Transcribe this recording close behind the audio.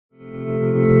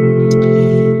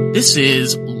This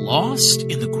is Lost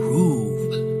in the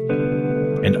Groove.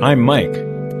 And I'm Mike.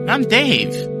 I'm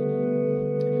Dave.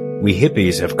 We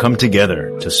hippies have come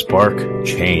together to spark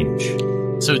change.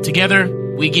 So together,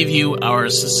 we give you our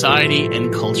Society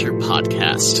and Culture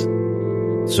podcast.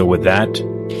 So with that,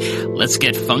 let's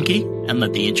get funky and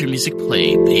let the intro music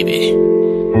play, baby.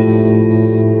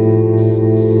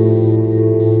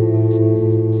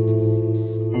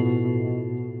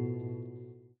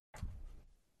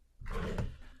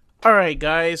 All right,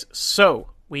 guys.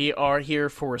 So we are here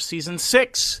for season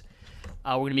 6.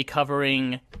 We're going to be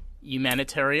covering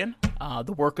humanitarian,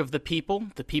 the work of the people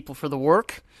for the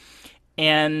work.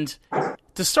 And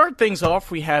to start things off,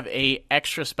 we have a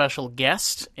extra special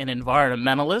guest, an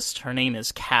environmentalist. Her name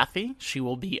is Kathy. She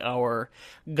will be our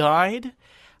guide,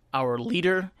 our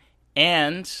leader,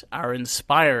 and our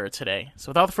inspirer today.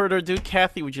 So without further ado,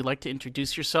 Kathy, would you like to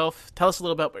introduce yourself? Tell us a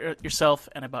little about yourself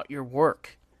and about your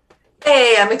work.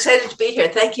 Hey, I'm excited to be here.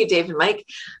 Thank you, Dave and Mike.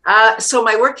 So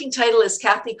my working title is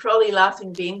Kathy Crowley,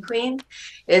 Laughing Bean Queen.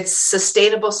 It's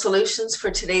sustainable solutions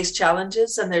for today's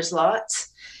challenges, and there's lots.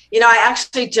 You know, I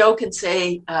actually joke and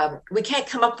say we can't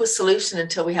come up with solution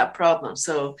until we have problems.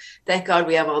 So thank God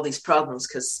we have all these problems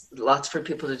because lots for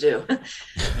people to do.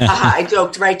 I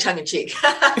joked, right, tongue in cheek.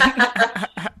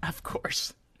 Of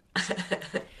course.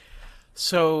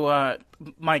 So,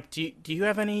 Mike, do you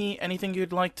have anything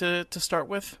you'd like to start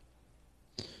with?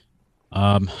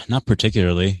 Not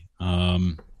particularly.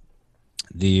 The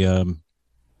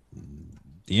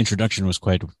introduction was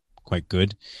quite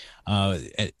good.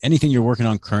 Anything you're working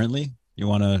on currently you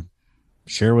want to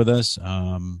share with us,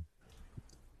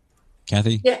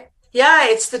 Kathy? Yeah,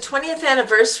 it's the 20th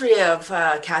anniversary of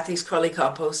Kathy's Crowley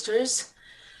Composters.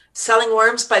 Selling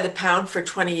worms by the pound for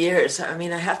 20 years. I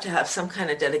mean, I have to have some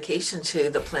kind of dedication to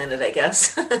the planet, I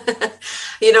guess.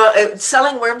 You know,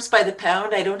 selling worms by the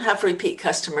pound, I don't have repeat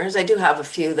customers. I do have a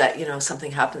few that, you know,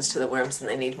 something happens to the worms and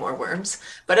they need more worms.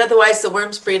 But otherwise, the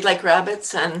worms breed like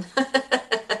rabbits. And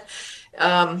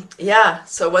yeah,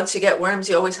 so once you get worms,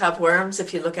 you always have worms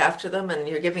if you look after them and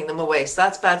you're giving them away. So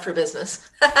that's bad for business.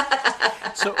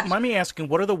 So mind me asking,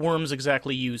 what are the worms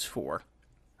exactly used for?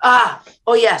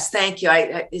 Oh yes, thank you.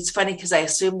 It's funny because I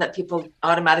assume that people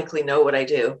automatically know what I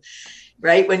do,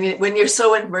 right? When you're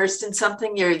so immersed in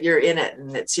something, you're in it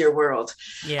and it's your world.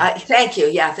 Yeah. Thank you.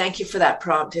 Yeah, thank you for that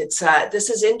prompt. It's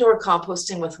this is indoor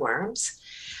composting with worms.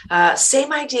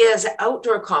 Same idea as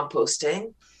outdoor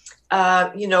composting.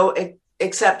 You know,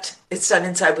 except it's done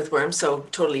inside with worms, so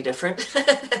totally different.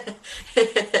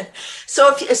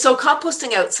 So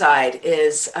composting outside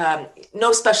is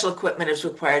no special equipment is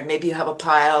required. Maybe you have a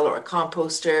pile or a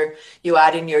composter. You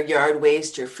add in your yard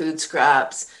waste, your food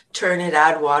scraps, turn it,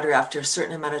 add water. After a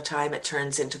certain amount of time, it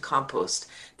turns into compost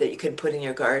that you can put in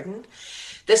your garden.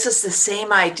 This is the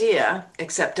same idea,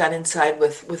 except done inside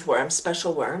with worms,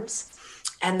 special worms.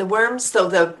 And the worms,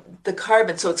 though, the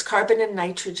carbon, so it's carbon and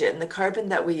nitrogen. The carbon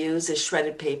that we use is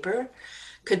shredded paper,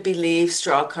 could be leaves,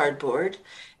 straw, cardboard,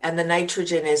 and the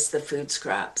nitrogen is the food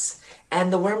scraps.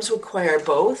 And the worms require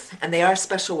both, and they are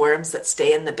special worms that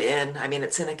stay in the bin. I mean,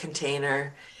 it's in a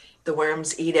container. The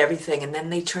worms eat everything, and then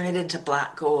they turn it into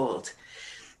black gold.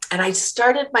 And I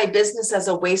started my business as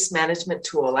a waste management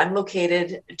tool. I'm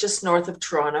located just north of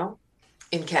Toronto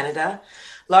in Canada.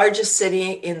 Largest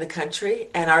city in the country,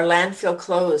 and our landfill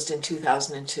closed in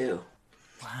 2002.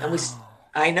 Wow. And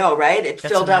I know, right? It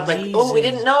That's filled up amazing. like, oh, we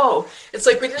didn't know. It's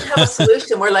like we didn't have a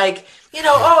solution. We're like, you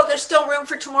know, oh, there's still room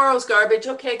for tomorrow's garbage.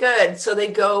 Okay, good. So they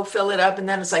go fill it up, and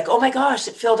then it's like, oh my gosh,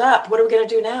 it filled up. What are we going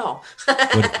to do now?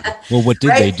 What did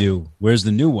right? they do? Where's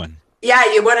the new one? Yeah,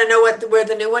 you want to know where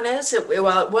the new one is? It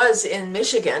was in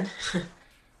Michigan.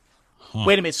 Huh.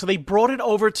 Wait a minute. So they brought it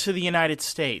over to the United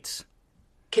States.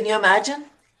 Can you imagine?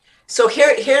 So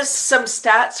here's some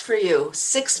stats for you.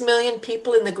 6 million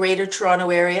people in the greater Toronto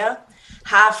area,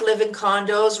 half live in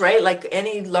condos, right? Like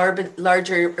any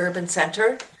larger urban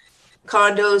center.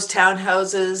 Condos,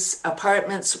 townhouses,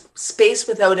 apartments, space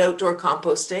without outdoor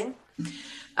composting.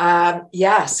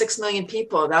 6 million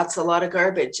people. That's a lot of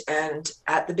garbage. And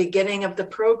at the beginning of the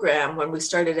program, when we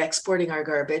started exporting our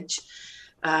garbage,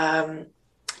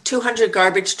 200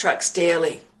 garbage trucks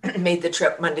daily made the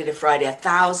trip Monday to Friday,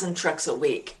 1,000 trucks a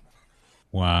week.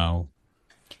 Wow.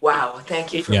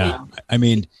 Thank you for that. I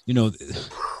mean, you know,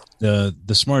 the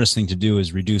smartest thing to do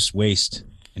is reduce waste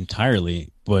entirely,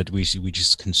 but we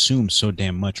just consume so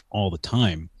damn much all the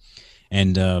time,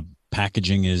 and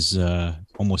packaging is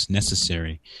almost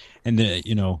necessary, and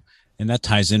you know, and that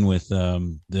ties in with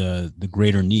the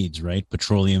greater needs, right?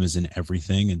 Petroleum is in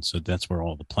everything, and so that's where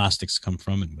all the plastics come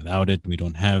from, and without it, we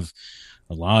don't have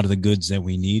a lot of the goods that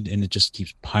we need, and it just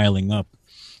keeps piling up.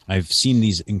 I've seen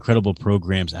these incredible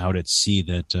programs out at sea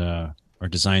that are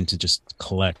designed to just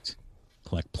collect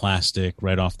plastic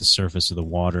right off the surface of the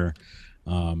water.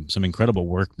 Some incredible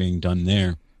work being done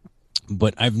there.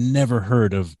 But I've never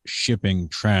heard of shipping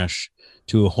trash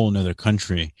to a whole nother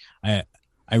country. I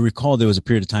recall there was a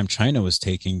period of time China was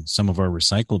taking some of our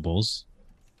recyclables.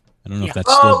 I don't know if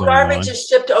that's still going garbage on. is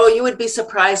shipped. Oh, you would be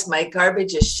surprised, Mike.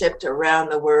 Garbage is shipped around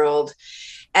the world.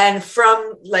 And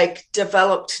from like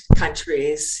developed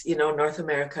countries, North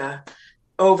America,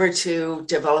 over to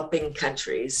developing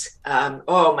countries.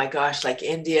 Oh my gosh, like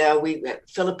India,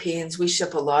 Philippines, we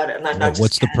ship a lot. And not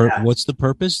What's just what's the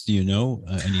purpose? Do you know?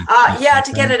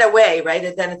 To get it away, right?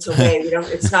 And then it's away.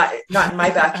 It's not in my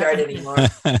backyard anymore.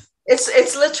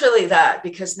 It's literally that,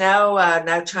 because now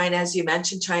China, as you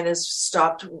mentioned, China's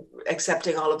stopped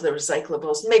accepting all of the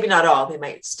recyclables. Maybe not all, they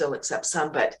might still accept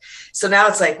some, but so now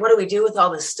it's like, what do we do with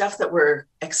all this stuff that we're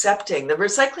accepting? The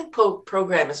recycling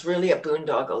program is really a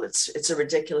boondoggle. It's a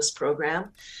ridiculous program.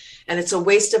 And it's a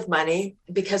waste of money,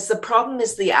 because the problem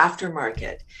is the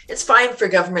aftermarket. It's fine for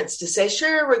governments to say,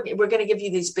 sure, we're going to give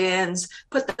you these bins,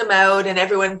 put them out, and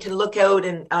everyone can look out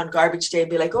on garbage day and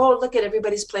be like, oh, look at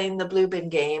everybody's playing the blue bin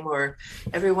game, or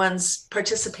everyone's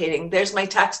participating. There's my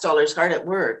tax dollars hard at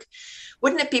work.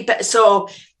 Wouldn't it be so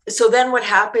then what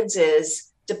happens is,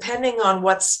 depending on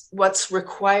what's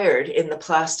required in the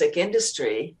plastic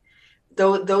industry,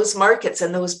 those markets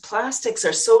and those plastics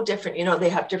are so different. They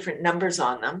have different numbers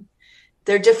on them.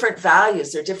 They're different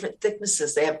values. They're different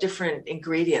thicknesses. They have different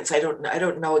ingredients. I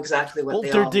don't know exactly what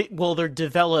they're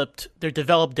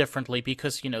developed differently,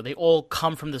 because they all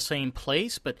come from the same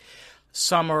place, but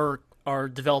some are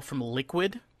developed from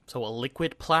liquid, so a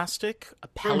liquid plastic, a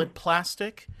pellet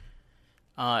plastic.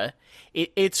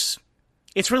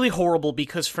 It's really horrible,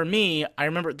 because for me, I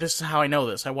remember, this is how I know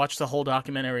this. I watched the whole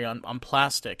documentary on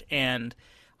plastic, and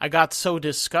I got so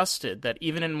disgusted that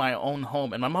even in my own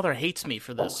home, and my mother hates me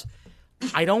for this,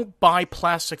 I don't buy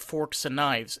plastic forks and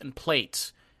knives and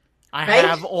plates. I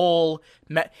have all...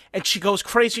 and she goes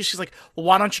crazy. She's like, well,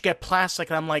 why don't you get plastic?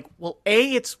 And I'm like, well,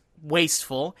 A, it's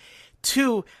wasteful.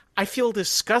 2, I feel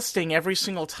disgusting every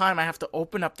single time I have to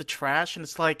open up the trash, and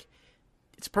it's like,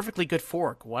 it's a perfectly good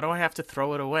fork. Why do I have to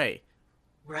throw it away?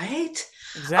 Right?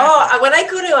 Exactly. Oh, when I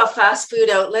go to a fast food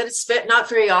outlet, it's not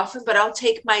very often, but I'll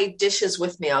take my dishes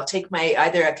with me. I'll take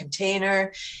either a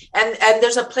container, and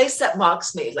there's a place that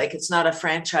mocks me. Like, it's not a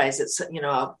franchise. It's,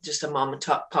 just a mom and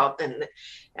pop,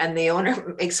 and the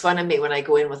owner makes fun of me when I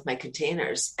go in with my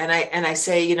containers. And I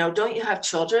say, don't you have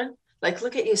children? Like,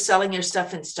 look at you selling your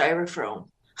stuff in styrofoam.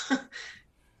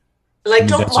 Like,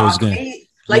 don't mock me.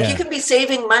 Like, you can be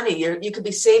saving money. You could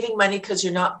be saving money because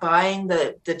you're not buying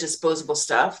the disposable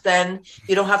stuff. Then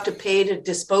you don't have to pay to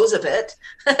dispose of it.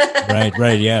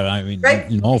 Right. Yeah. I mean, right?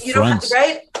 In all fronts.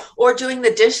 Right. Or doing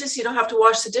the dishes. You don't have to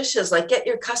wash the dishes. Like, get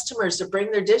your customers to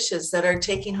bring their dishes that are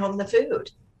taking home the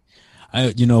food.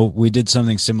 We did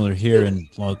something similar here in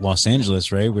Los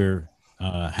Angeles, right? We're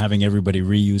having everybody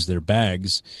reuse their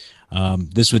bags.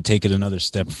 This would take it another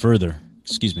step further.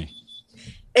 Excuse me.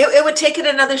 It would take it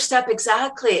another step,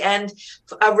 exactly. And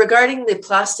regarding the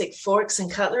plastic forks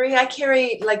and cutlery, I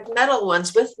carry like metal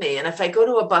ones with me. And if I go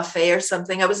to a buffet or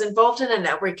something, I was involved in a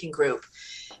networking group,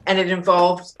 and it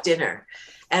involved dinner.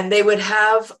 And they would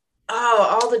have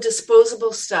all the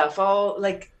disposable stuff, all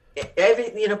like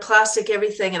plastic,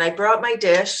 everything. And I brought my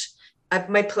dish,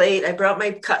 my plate, I brought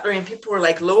my cutlery, and people were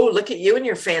like, look at you and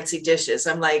your fancy dishes.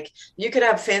 I'm like, you could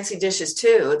have fancy dishes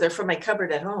too. They're from my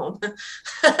cupboard at home.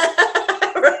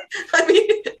 I mean,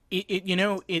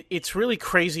 it's really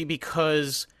crazy,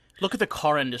 because look at the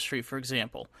car industry, for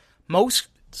example.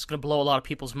 It's going to blow a lot of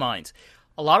people's minds.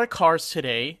 A lot of cars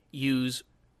today use,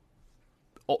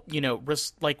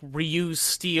 reuse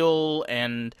steel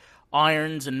and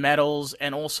irons and metals,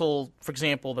 and also, for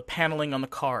example, the paneling on the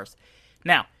cars.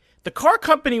 Now, the car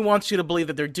company wants you to believe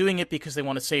that they're doing it because they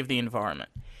want to save the environment.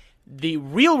 The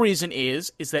real reason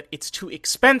is that it's too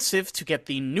expensive to get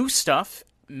the new stuff,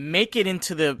 make it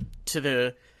into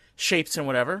the shapes and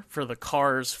whatever for the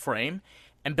car's frame,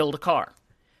 and build a car.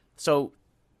 So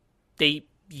they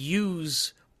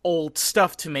use old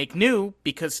stuff to make new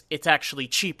because it's actually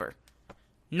cheaper,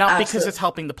 not because it's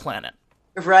helping the planet.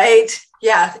 Right?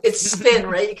 Yeah, it's spin,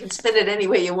 right? You can spin it any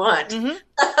way you want. Mm-hmm.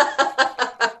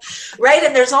 Right?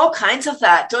 And there's all kinds of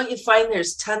that. Don't you find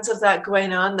there's tons of that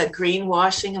going on, the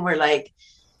greenwashing, and we're like,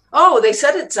 oh, they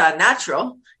said it's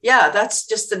natural. Yeah, that's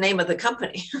just the name of the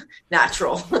company.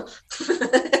 Natural.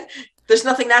 There's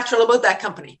nothing natural about that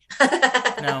company.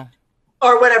 No.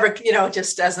 Or whatever,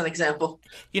 just as an example.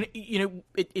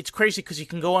 It's crazy because you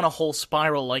can go on a whole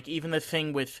spiral, like even the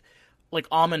thing with like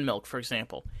almond milk, for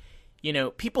example.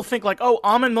 People think like, oh,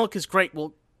 almond milk is great.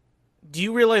 Well, do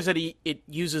you realize that it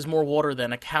uses more water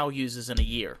than a cow uses in a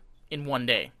year, in one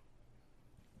day?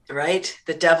 Right?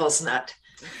 The devil's nut.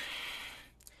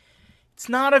 It's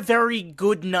not a very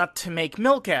good nut to make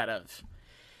milk out of.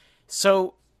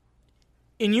 So,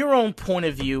 in your own point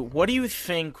of view, what do you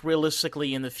think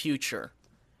realistically in the future,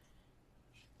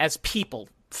 as people,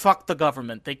 fuck the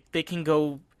government, they can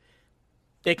go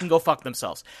fuck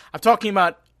themselves. I'm talking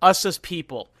about us as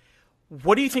people.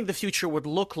 What do you think the future would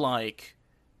look like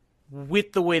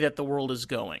with the way that the world is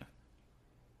going?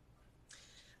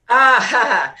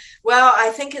 Well,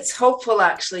 I think it's hopeful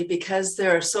actually, because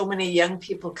there are so many young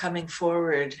people coming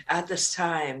forward at this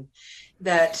time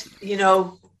that,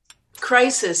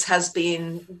 crisis has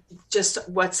been just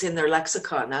what's in their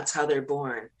lexicon. That's how they're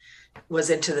born, was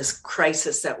into this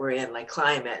crisis that we're in, like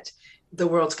climate. The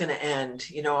world's going to end,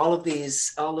 all of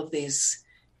these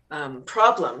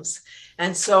problems.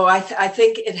 And so I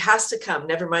think it has to come,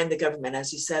 never mind the government,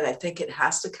 as you said. I think it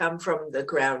has to come from the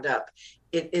ground up.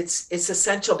 It's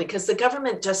essential, because the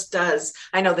government just does.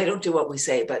 I know they don't do what we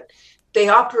say, but they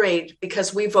operate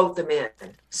because we vote them in.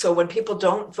 So when people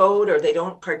don't vote or they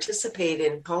don't participate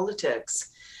in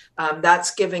politics,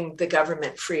 that's giving the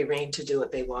government free rein to do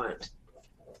what they want.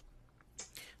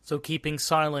 So keeping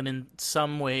silent in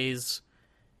some ways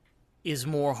is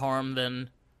more harm than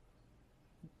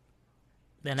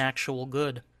actual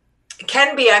good. It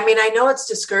can be. I mean, I know it's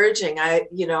discouraging.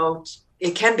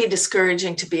 It can be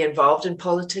discouraging to be involved in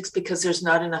politics because there's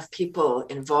not enough people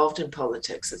involved in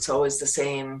politics. It's always the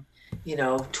same,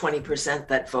 20%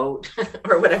 that vote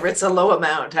or whatever. It's a low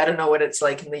amount. I don't know what it's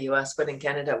like in the US, but in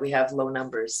Canada, we have low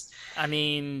numbers. I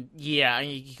mean, yeah,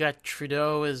 you got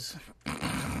Trudeau as...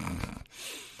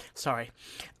 Sorry.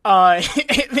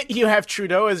 You have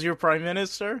Trudeau as your prime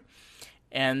minister,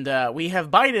 and we have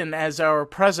Biden as our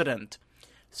president.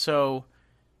 So,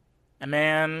 a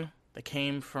man that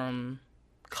came from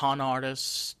con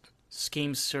artist,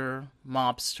 schemester,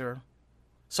 mobster.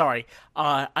 Sorry,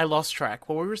 I lost track.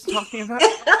 What were we talking about?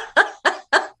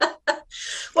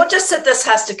 Well, just that this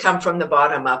has to come from the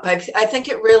bottom up. I think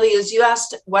it really is. You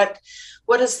asked what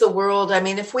is the world? I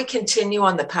mean, if we continue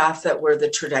on the path that we're the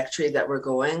trajectory that we're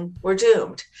going, we're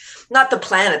doomed. Not the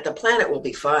planet. The planet will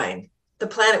be fine. The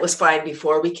planet was fine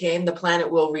before we came. The planet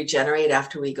will regenerate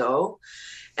after we go.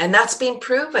 And that's been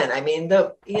proven. I mean,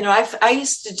 I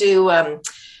used to do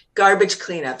garbage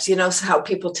cleanups, so how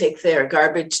people take their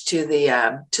garbage to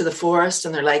the forest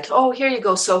and they're like, oh, here you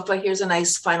go, sofa. Here's a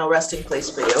nice final resting place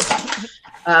for you.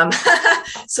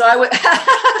 So I would,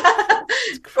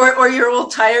 or your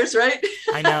old tires, right?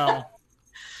 I know.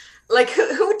 Like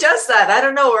who does that? I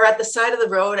don't know. Or at the side of the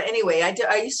road. Anyway,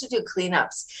 I used to do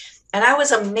cleanups. And I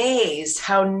was amazed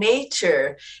how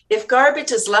nature, if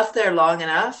garbage is left there long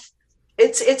enough,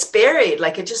 it's buried.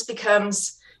 Like it just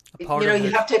becomes, you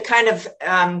have to kind of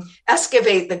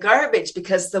excavate the garbage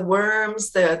because the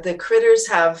worms, the critters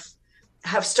have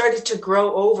started to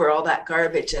grow over all that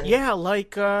garbage. And yeah,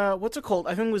 like what's it called?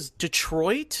 I think it was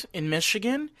Detroit in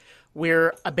Michigan,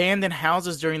 where abandoned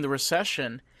houses during the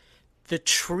recession, the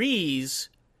trees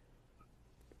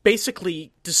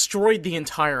basically destroyed the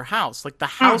entire house. Like the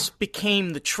house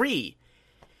became the tree.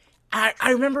 I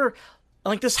remember,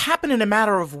 like, this happened in a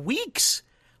matter of weeks.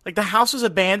 Like the house was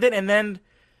abandoned, and then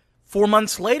 4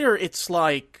 months later, it's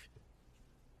like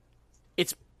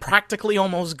it's practically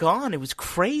almost gone. It was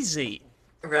crazy.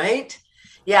 Right?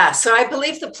 Yeah. So I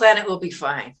believe the planet will be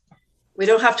fine. We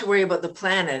don't have to worry about the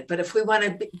planet, but if we want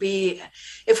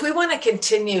to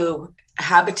continue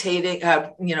habitating,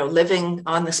 living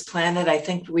on this planet, I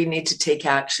think we need to take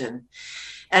action.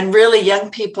 And really,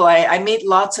 young people, I meet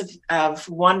lots of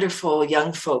wonderful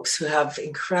young folks who have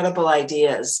incredible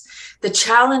ideas. The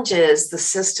challenge is the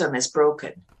system is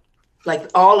broken. Like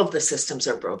all of the systems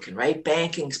are broken, right?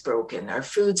 Banking's broken, our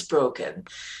food's broken.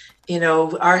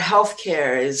 Our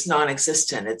healthcare is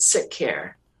non-existent. It's sick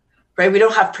care, right? We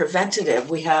don't have preventative.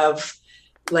 We have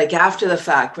like after the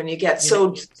fact when you get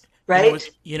right?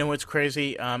 You know what's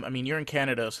crazy? I mean, you're in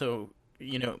Canada, so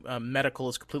medical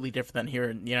is completely different than here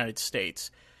in the United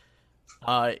States.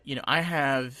 I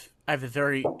have a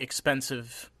very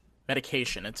expensive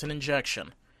medication. It's an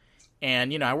injection,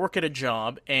 and I work at a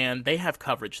job, and they have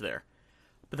coverage there.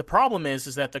 But the problem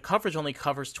is that the coverage only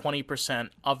covers 20%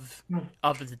 of the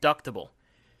deductible.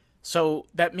 So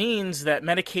that means that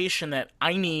medication that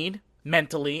I need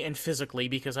mentally and physically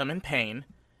because I'm in pain,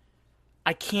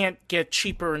 I can't get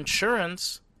cheaper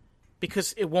insurance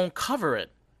because it won't cover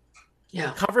it.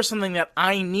 Yeah. It covers something that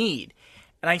I need.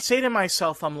 And I say to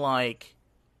myself, I'm like,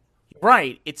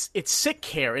 right, it's sick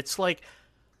care. It's like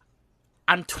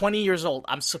I'm 20 years old.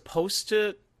 I'm supposed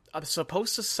to I'm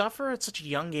supposed to suffer at such a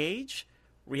young age?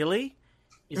 Really?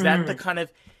 Is that the kind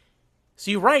of...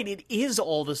 So you're right, it is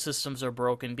all the systems are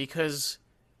broken because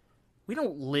we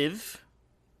don't live.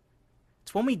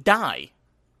 It's when we die.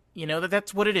 You know,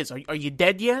 that's what it is. Are you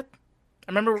dead yet?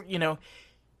 I remember, you know,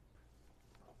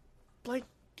 like,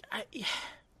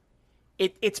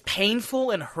 it's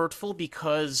painful and hurtful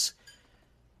because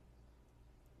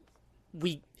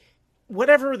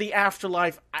whatever the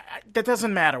afterlife, that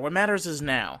doesn't matter. What matters is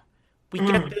now. We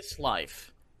get this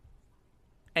life.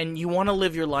 And you want to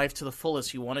live your life to the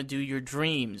fullest. You want to do your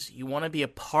dreams. You want to be a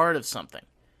part of something.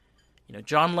 You know,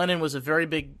 John Lennon was a very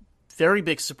big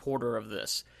supporter of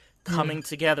this. Coming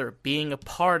together, being a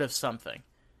part of something.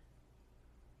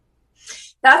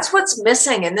 That's what's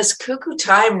missing. And this cuckoo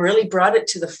time really brought it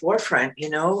to the forefront, you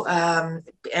know,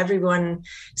 everyone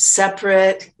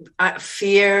separate,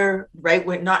 fear, right?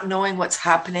 We're not knowing what's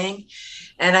happening.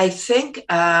 And I think,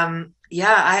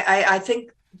 I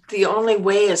think the only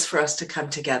way is for us to come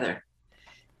together.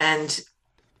 And,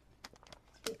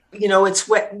 you know, it's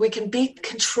what we can be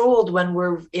controlled when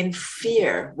we're in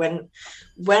fear, when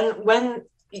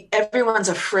everyone's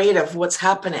afraid of what's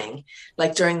happening,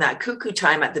 like during that cuckoo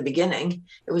time at the beginning.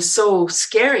 It was so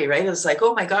scary, right? It was like,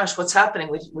 oh my gosh, what's happening?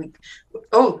 You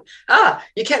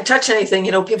can't touch anything,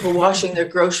 you know, people washing their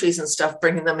groceries and stuff,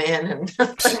 bringing them in. And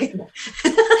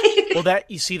well, that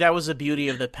was the beauty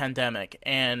of the pandemic.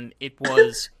 And it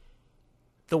was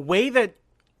the way that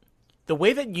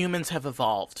humans have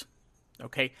evolved.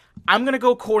 Okay. I'm going to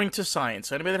go according to science.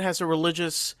 Anybody that has a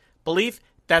religious belief,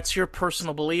 that's your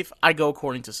personal belief. I go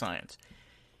according to science.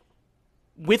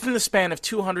 Within the span of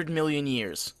 200 million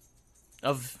years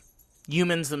of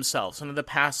humans themselves, and in the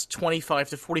past 25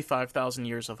 to 45,000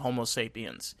 years of Homo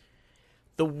sapiens,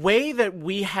 the way that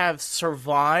we have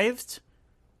survived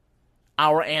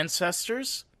our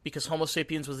ancestors, because Homo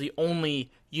sapiens was the only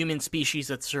human species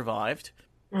that survived,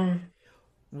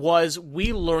 was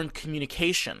we learned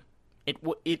communication.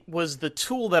 It was the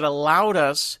tool that allowed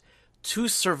us to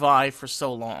survive for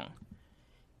so long.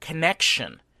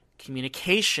 Connection,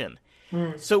 communication.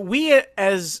 So we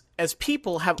as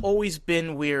people have always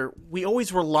been where we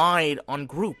always relied on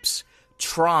groups,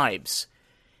 tribes.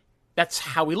 That's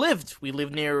how we lived. We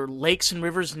lived near lakes and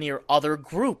rivers, near other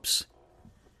groups.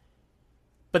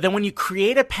 But then when you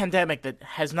create a pandemic that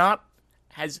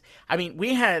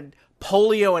we had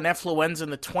polio and influenza in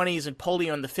the 20s and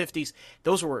polio in the 50s.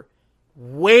 Those were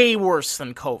way worse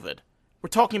than COVID. We're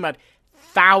talking about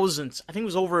thousands. I think it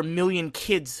was over 1 million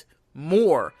kids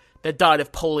more that died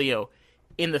of polio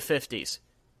in the 50s.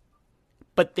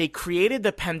 But they created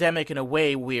the pandemic in a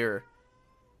way where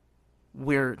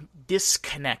we're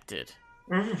disconnected.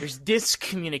 There's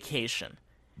discommunication.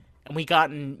 And we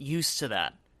gotten used to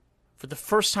that. For the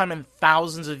first time in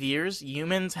thousands of years,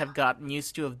 humans have gotten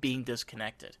used to being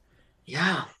disconnected.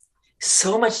 Yeah.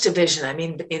 So much division. I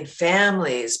mean, in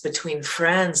families, between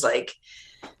friends, like,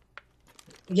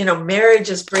 you know, marriage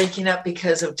is breaking up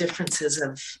because of differences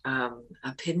of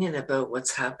opinion about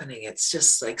what's happening. It's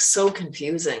just like so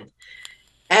confusing,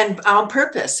 and on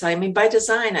purpose. I mean, by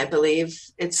design, I believe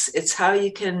it's how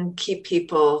you can keep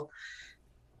people,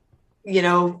 you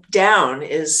know, down,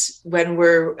 is when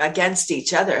we're against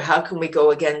each other. How can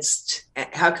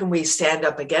we stand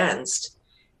up against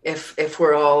if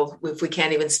we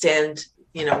can't even stand,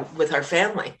 you know, with our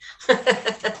family?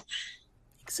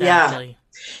 Exactly.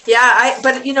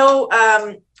 But you know,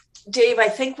 Dave, I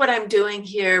think what I'm doing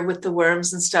here with the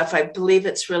worms and stuff, I believe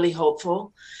it's really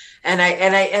hopeful. And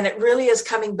it really is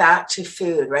coming back to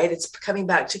food, right? It's coming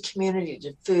back to community,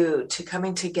 to food, to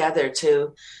coming together,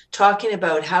 to talking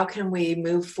about how can we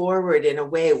move forward in a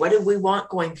way. What do we want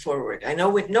going forward? I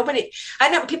know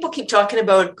people keep talking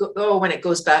about, when it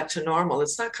goes back to normal.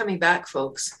 It's not coming back,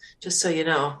 folks, just so you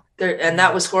know. And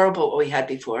that was horrible what we had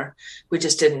before. We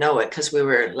just didn't know it because we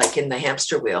were like in the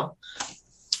hamster wheel.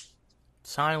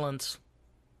 Silence.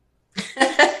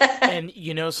 And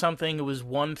you know something? It was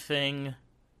one thing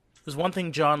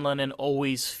John Lennon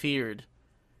always feared,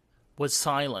 was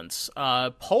silence.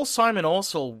 Paul Simon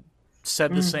also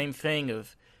said the same thing,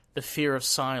 of the fear of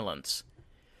silence.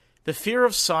 The fear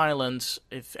of silence,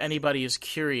 if anybody is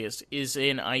curious, is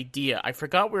an idea. I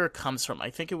forgot where it comes from.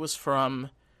 I think it was from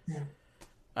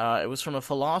a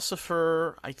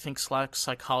philosopher, I think /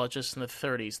 psychologist in the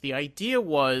 30s. The idea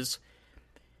was,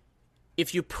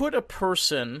 if you put a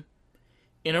person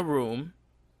in a room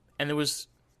and there was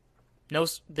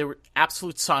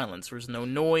absolute silence. There was no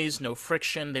noise, no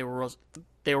friction. They were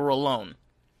alone.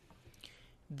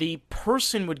 The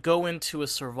person would go into a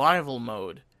survival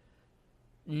mode,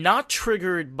 not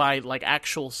triggered by like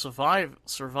actual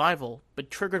survival, but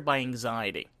triggered by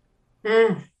anxiety.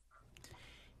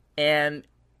 And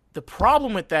the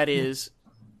problem with that is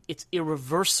it's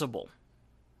irreversible.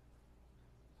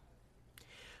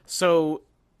 So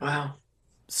Wow.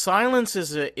 silence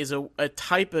is a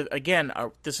type of, again,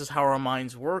 this is how our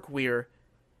minds work, where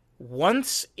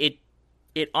once it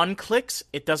unclicks,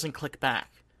 it doesn't click back.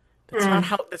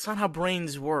 That's not how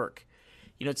brains work.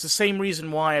 You know, it's the same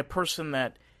reason why a person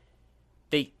that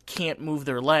they can't move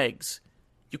their legs,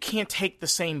 you can't take the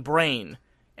same brain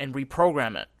and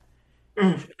reprogram it.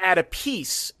 You can add a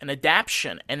piece, an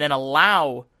adaptation, and then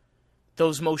allow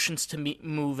those motions to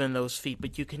move in those feet,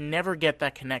 but you can never get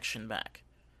that connection back.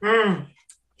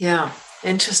 Yeah,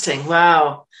 interesting.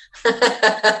 Wow.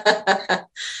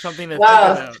 Something to think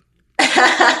about.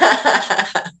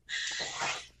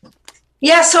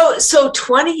 Yeah, so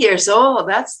 20 years old.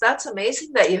 That's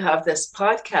amazing that you have this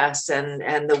podcast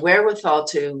and the wherewithal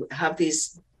to have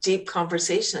these deep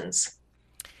conversations.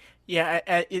 Yeah,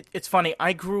 it's funny.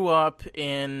 I grew up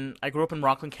in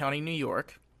Rockland County, New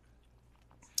York.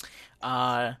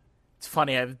 It's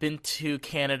funny. I've been to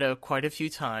Canada quite a few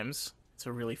times. It's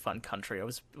a really fun country. I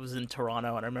was in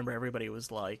Toronto, and I remember everybody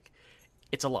was like,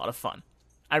 "It's a lot of fun."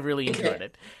 I really enjoyed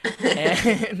it.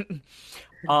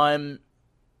 And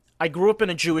I grew up in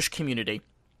a Jewish community.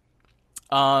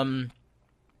 I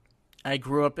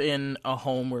grew up in a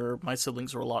home where my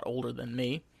siblings were a lot older than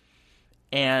me,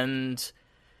 and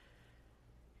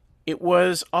it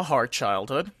was a hard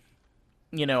childhood.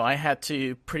 You know, I had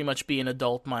to pretty much be an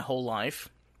adult my whole life.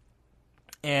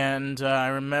 And I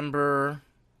remember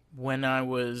when I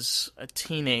was a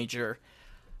teenager,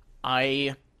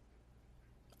 I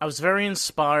was very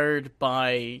inspired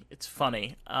by, it's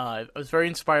funny, I was very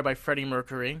inspired by Freddie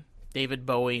Mercury, David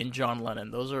Bowie, and John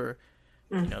Lennon. Those are,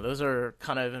 those are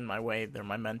kind of in my way. They're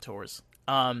my mentors.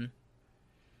 And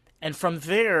from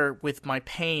there, with my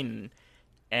pain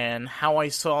and how I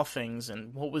saw things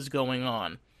and what was going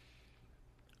on,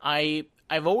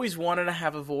 I've always wanted to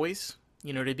have a voice,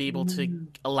 you know, to be able to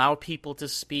allow people to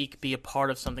speak, be a part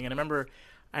of something. And I remember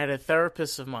I had a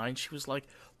therapist of mine. She was like,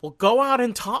 "Well, go out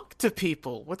and talk to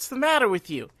people. What's the matter with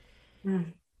you?"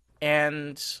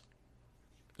 And,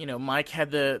 you know, Mike had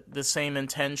the same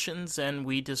intentions, and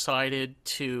we decided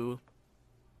to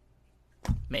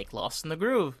make Lost in the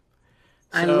Groove.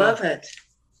 I love it.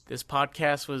 This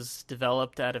podcast was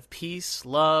developed out of peace,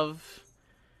 love,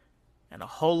 and a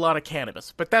whole lot of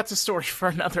cannabis. But that's a story for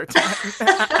another time.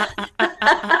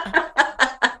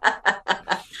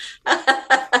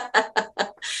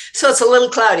 So it's a little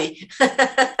cloudy.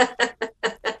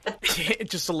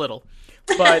 Just a little.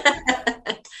 But,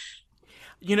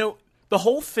 you know, the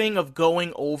whole thing of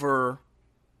going over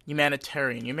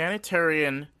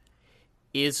humanitarian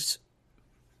is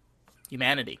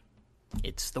humanity.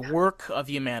 It's the work of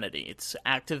humanity. It's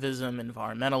activism,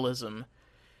 environmentalism,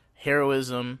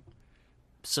 heroism,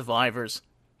 survivors.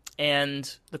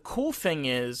 And the cool thing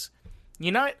is,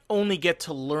 you not only get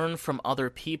to learn from other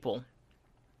people,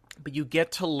 but you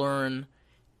get to learn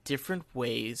different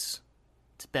ways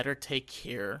to better take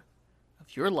care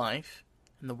of your life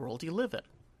and the world you live in.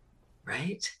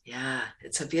 Right? Yeah,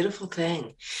 it's a beautiful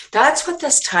thing. That's what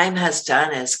this time has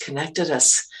done, is connected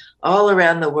us all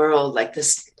around the world. Like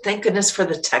this, thank goodness for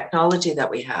the technology that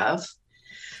we have.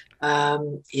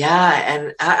 Yeah,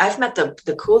 and I've met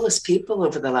the coolest people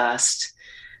over the last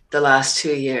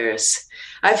 2 years.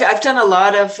 I've done a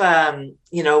lot of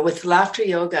with laughter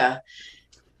yoga.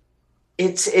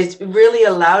 It's really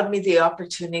allowed me the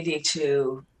opportunity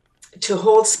to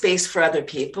hold space for other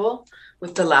people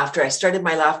with the laughter. I started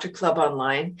my laughter club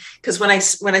online because when I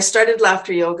started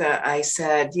laughter yoga, I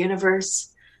said, universe,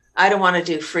 I don't want to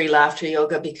do free laughter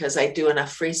yoga because I do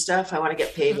enough free stuff. I want to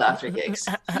get paid laughter gigs.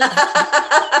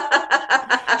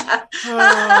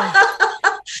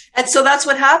 And so that's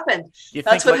what happened.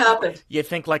 That's what happened. You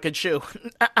think like a Jew.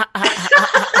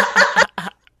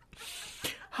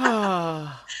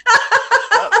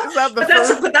 But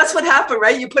that's what happened,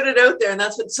 right? You put it out there, and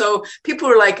that's what. So people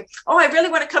were like, "Oh, I really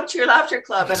want to come to your laughter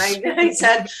club," and I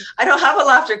said, "I don't have a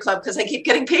laughter club because I keep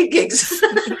getting paid gigs."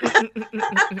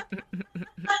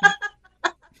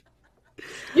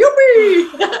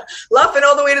 Youpee! Laughing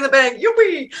all the way to the bank.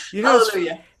 Youpee! You know,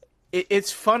 hallelujah!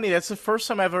 It's funny. That's the first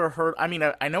time I've ever heard. I mean,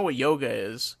 I know what yoga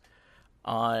is.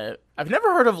 I've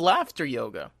never heard of laughter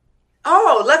yoga.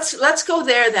 Oh, let's go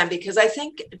there then, because I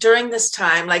think during this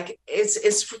time, like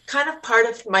it's kind of part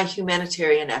of my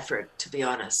humanitarian effort, to be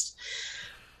honest.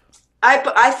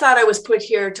 I thought I was put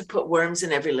here to put worms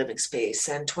in every living space,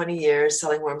 and 20 years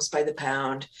selling worms by the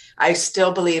pound. I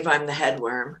still believe I'm the head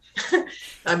worm.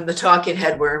 I'm the talking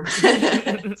head worm.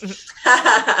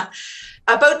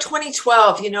 About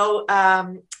 2012,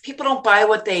 people don't buy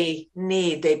what they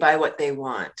need, they buy what they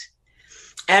want.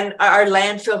 And our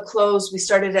landfill closed. We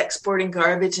started exporting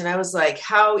garbage, and I was like,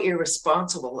 how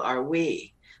irresponsible are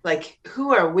we? Like,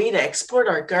 who are we to export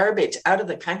our garbage out of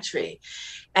the country?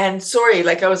 And sorry,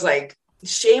 I was like,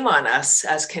 shame on us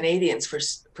as Canadians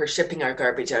for shipping our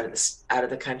garbage out of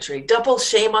the country. Double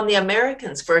shame on the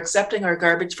Americans for accepting our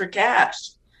garbage for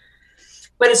cash.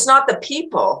 But it's not the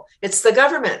people, it's the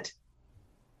government.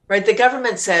 Right? The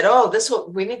government said, this is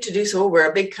what we need to do. So we're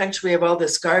a big country, we have all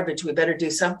this garbage, we better do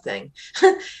something.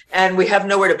 And we have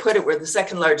nowhere to put it. We're the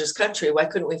second largest country. Why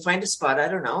couldn't we find a spot? I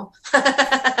don't know.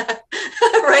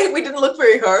 Right? We didn't look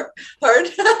very hard.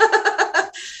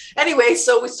 Anyway,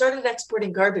 so we started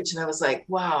exporting garbage, and I was like,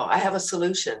 wow, I have a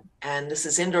solution. And this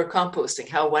is indoor composting.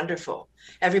 How wonderful.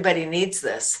 Everybody needs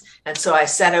this. And so I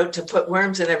set out to put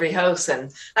worms in every house,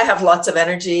 and I have lots of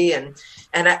energy. And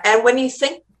when you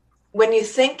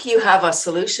think you have a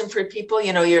solution for people,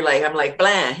 you're like, I'm like,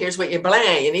 blah, here's what you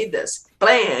need this,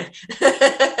 blah.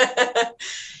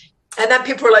 And then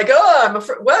people were like, I'm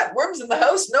afraid, what, worms in the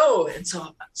house? No. And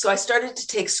so I started to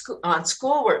take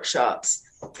school workshops,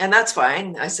 and that's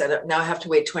fine. I said, now I have to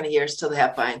wait 20 years till they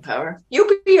have buying power.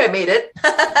 Youpee, I made it.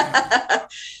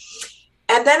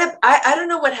 And then I don't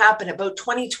know what happened. About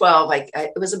 2012,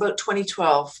 it was about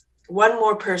 2012, one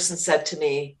more person said to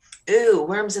me, ooh,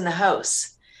 worms in the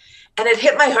house. And it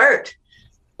hit my heart.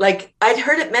 Like, I'd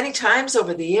heard it many times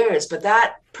over the years, but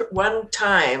that one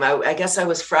time, I guess I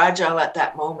was fragile at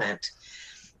that moment.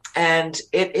 And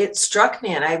it struck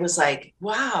me, and I was like,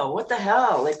 wow, what the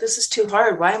hell? Like, this is too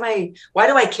hard. Why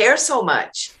do I care so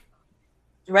much?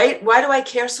 Right? Why do I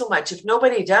care so much? If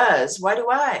nobody does, why do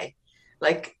I?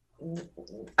 Like,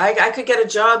 I could get a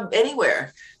job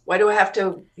anywhere. Why do I have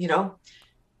to,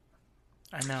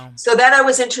 I know. So then I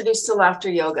was introduced to laughter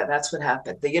yoga. That's what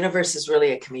happened. The universe is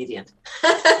really a comedian.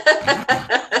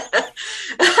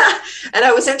 And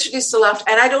I was introduced to laughter,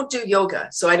 and I don't do yoga.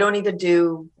 So I don't even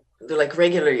do like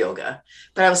regular yoga,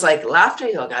 but I was like, laughter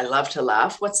yoga. I love to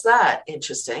laugh. What's that?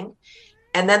 Interesting.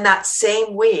 And then that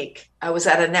same week I was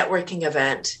at a networking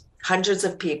event, hundreds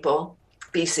of people,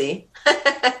 BC.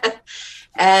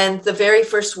 And the very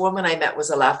first woman I met was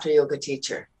a laughter yoga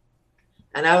teacher.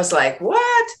 And I was like,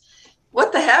 what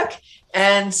the heck?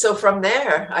 And so from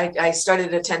there, I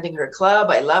started attending her club.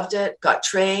 I loved it, got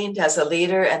trained as a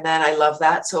leader. And then I love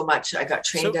that so much. I got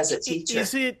trained as a teacher.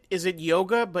 Is it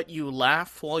yoga, but you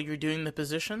laugh while you're doing the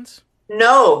positions?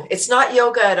 No, it's not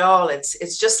yoga at all.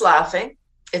 It's just laughing.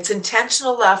 It's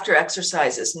intentional laughter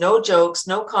exercises, no jokes,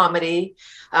 no comedy,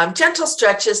 gentle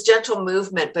stretches, gentle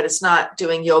movement, but it's not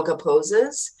doing yoga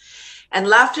poses. And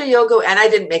laughter yoga, and I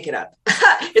didn't make it up.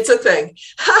 It's a thing.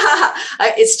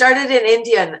 It started in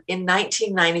India in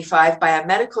 1995 by a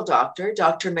medical doctor,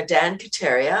 Dr. Madan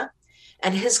Kataria.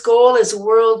 And his goal is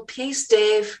world peace,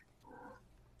 Dave.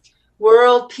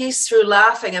 World peace through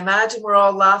laughing. Imagine we're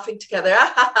all laughing together.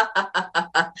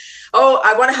 Oh,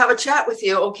 I want to have a chat with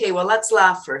you. Okay, well, let's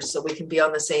laugh first so we can be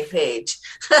on the same page.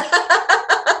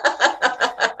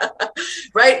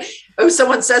 Right? Oh,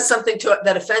 someone says something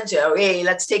that offends you. Oh, hey,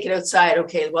 let's take it outside.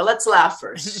 Okay, well, let's laugh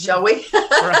first, shall we?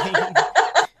 Right.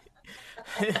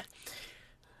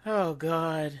 Oh,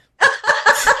 God.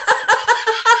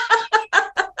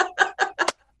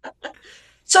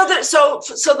 So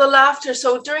the laughter.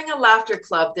 So during a laughter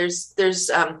club, there's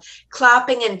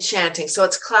clapping and chanting. So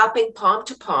it's clapping palm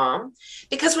to palm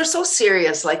because we're so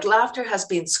serious. Like, laughter has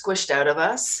been squished out of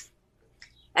us.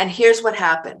 And here's what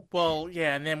happened. Well,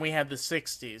 yeah, and then we had the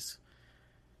 60s.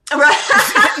 Right.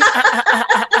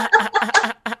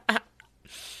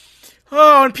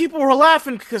 Oh, and people were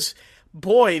laughing because,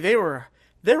 boy, they were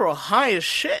high as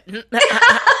shit all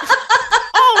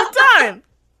the time.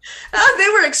 They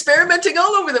were experimenting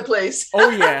all over the place. Oh,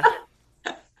 yeah.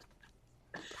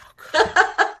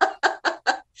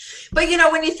 But,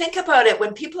 when you think about it,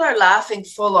 when people are laughing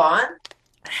full on,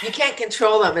 you can't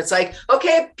control them. It's like,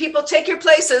 okay, people, take your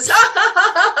places.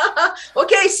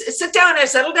 Okay, sit down and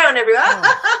settle down, everyone.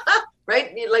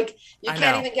 Right? You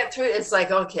can't even get through it. It's like,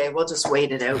 okay, we'll just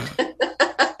wait it out.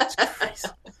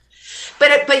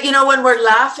 But when we're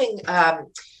laughing,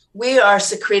 we are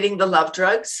secreting the love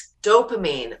drugs,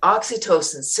 dopamine,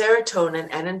 oxytocin, serotonin,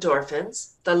 and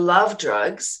endorphins, the love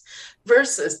drugs,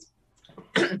 versus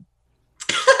I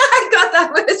got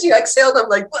that one as you exhaled. I'm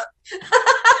like, what?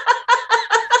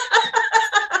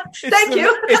 Thank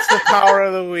you. It's the power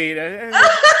of the weed. What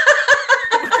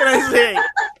can I say?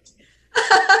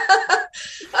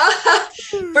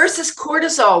 Versus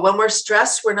cortisol. When we're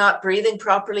stressed, we're not breathing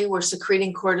properly, we're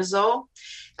secreting cortisol.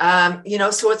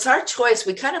 So it's our choice.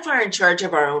 We kind of are in charge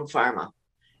of our own pharma,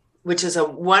 which is a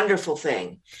wonderful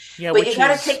thing. Yeah, but you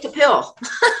got to take the pill.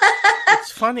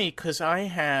 It's funny because I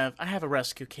have a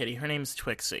rescue kitty. Her name's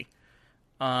Twixie.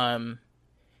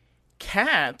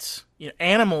 Cats,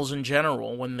 animals in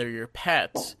general, when they're your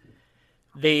pets,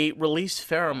 they release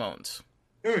pheromones.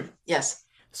 Yes.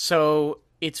 So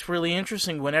it's really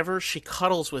interesting. Whenever she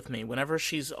cuddles with me, whenever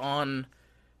she's on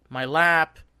my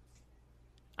lap,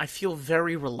 I feel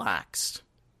very relaxed.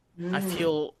 I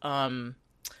feel,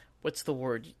 what's the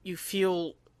word? You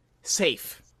feel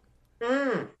safe.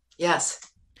 Yes.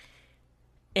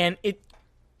 And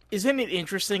isn't it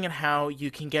interesting in how you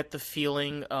can get the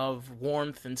feeling of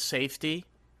warmth and safety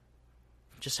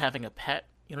just having a pet?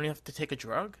 You don't have to take a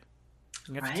drug.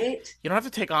 You don't have to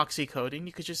take oxycodone.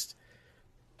 You could just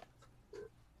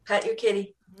pet your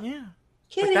kitty. Yeah.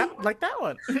 Kitty. Like that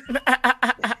one.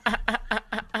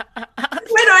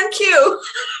 Right on cue.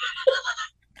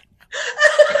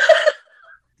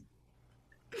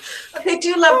 They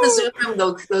do love the Zoom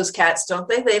room, those cats, don't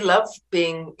they? They love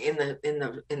being in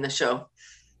the show.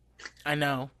 I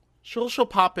know. She'll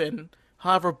pop in,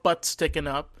 have her butt sticking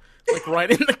up, like right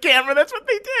in the camera. That's what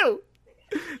they do.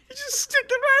 They just stick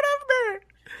it right up there.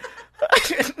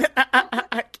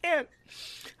 I can't.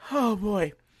 Oh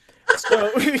boy.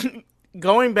 So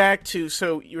going back to,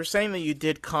 you were saying that you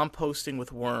did composting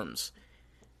with worms,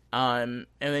 and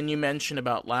then you mentioned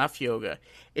about laugh yoga.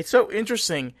 It's so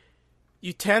interesting.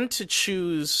 You tend to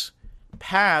choose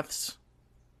paths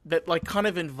that like kind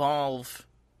of involve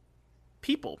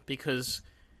people because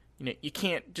you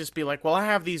can't just be like, well, I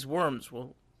have these worms.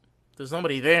 Well, there's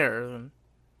nobody there, and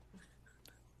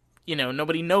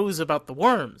nobody knows about the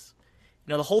worms.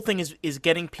 The whole thing is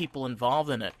getting people involved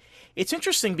in it. It's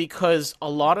interesting because a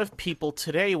lot of people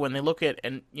today, when they look at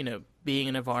being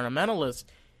an environmentalist,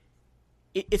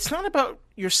 it's not about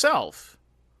yourself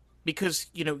because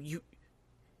you're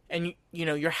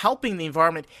helping the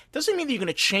environment. Doesn't mean that you're going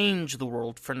to change the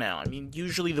world for now. I mean,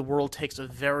 usually the world takes a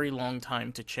very long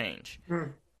time to change.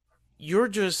 You're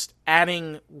just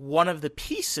adding one of the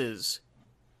pieces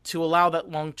to allow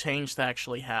that long change to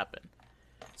actually happen.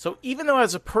 So even though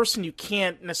as a person you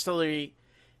can't necessarily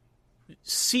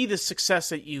see the success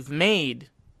that you've made,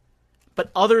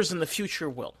 but others in the future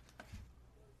will.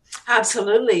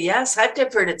 Absolutely, yes. I've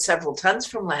diverted several tons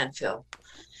from landfill.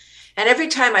 And every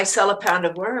time I sell a pound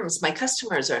of worms, my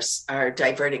customers are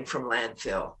diverting from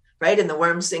landfill, right? And the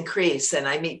worms increase. And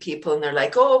I meet people and they're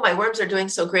like, oh, my worms are doing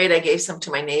so great. I gave some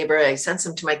to my neighbor. I sent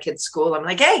some to my kid's school. I'm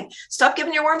like, hey, stop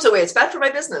giving your worms away. It's bad for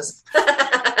my business.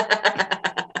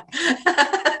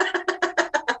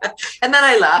 And then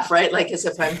I laugh, right? Like as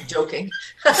if I'm joking.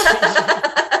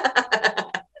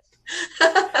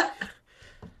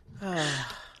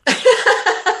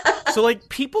 So like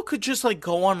people could just like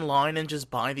go online and just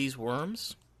buy these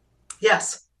worms?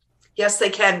 Yes. Yes,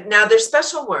 they can. Now they're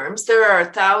special worms. There are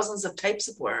thousands of types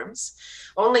of worms.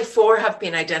 Only 4 have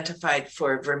been identified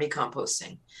for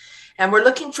vermicomposting. And we're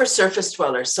looking for surface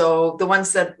dwellers. So the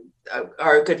ones that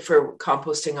are good for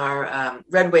composting are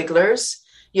red wigglers,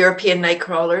 European night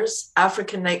crawlers,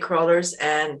 African night crawlers,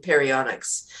 and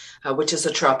Perionyx, which is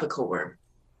a tropical worm.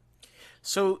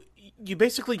 So you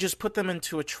basically just put them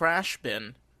into a trash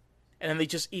bin, and then they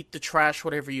just eat the trash,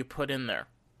 whatever you put in there.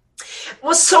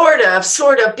 Well, sort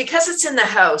of, because it's in the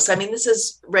house. I mean, this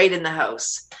is right in the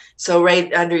house. So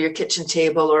right under your kitchen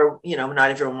table, or,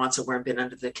 not everyone wants a worm bin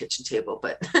under the kitchen table,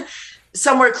 but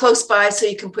somewhere close by so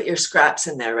you can put your scraps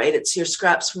in there, right? It's your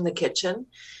scraps from the kitchen.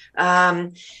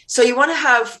 So you want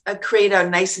to create a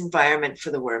nice environment for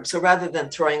the worm. So rather than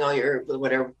throwing all your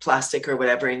whatever plastic or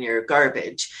whatever in your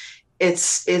garbage,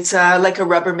 it's like a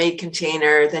Rubbermaid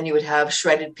container. Then you would have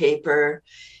shredded paper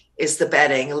is the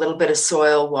bedding, a little bit of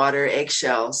soil, water,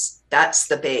 eggshells. That's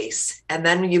the base. And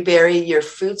then you bury your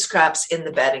food scraps in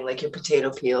the bedding, like your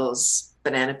potato peels,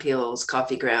 banana peels,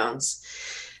 coffee grounds.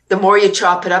 The more you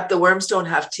chop it up, the worms don't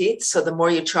have teeth. So the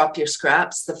more you chop your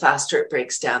scraps, the faster it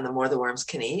breaks down, the more the worms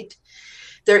can eat.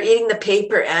 They're eating the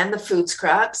paper and the food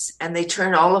scraps, and they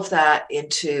turn all of that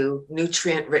into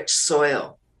nutrient-rich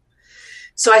soil.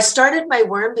 So I started my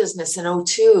worm business in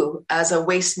 2002 as a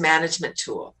waste management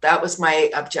tool. That was my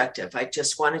objective. I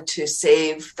just wanted to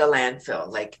save the landfill.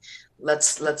 Like,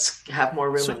 let's have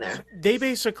more room in there. They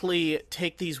basically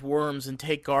take these worms and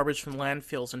take garbage from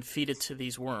landfills and feed it to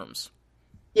these worms.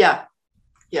 Yeah.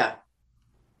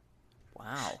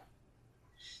 Wow.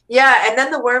 Yeah, and then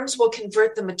the worms will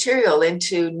convert the material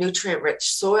into nutrient-rich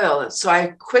soil. So I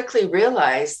quickly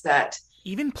realized that...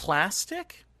 Even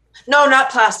plastic? No, not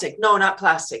plastic. No, not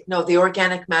plastic. No, the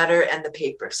organic matter and the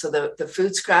paper. So the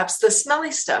food scraps, the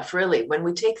smelly stuff, really. When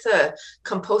we take the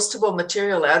compostable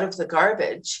material out of the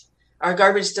garbage, our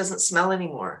garbage doesn't smell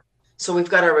anymore. So we've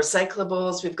got our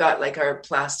recyclables, we've got like our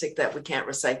plastic that we can't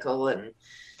recycle and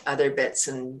other bits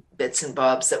and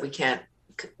bobs that we can't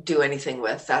do anything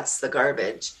with. That's the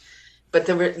garbage. But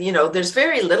there's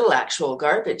very little actual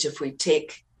garbage if we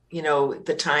take,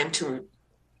 the time to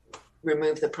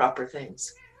remove the proper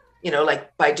things.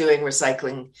 Like by doing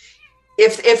recycling,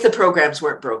 if the programs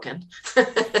weren't broken.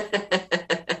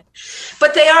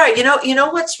 But they are,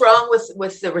 what's wrong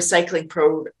with the recycling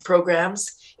programs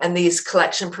and these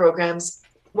collection programs?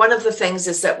 One of the things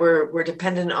is that we're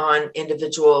dependent on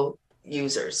individual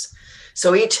users.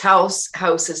 So each house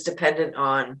is dependent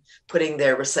on putting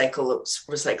their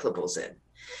recyclables in.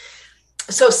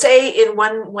 So say in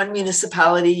one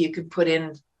municipality, you could put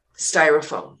in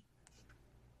styrofoam.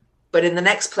 But in the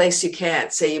next place, you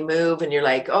can't. Say you move and you're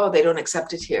like, oh, they don't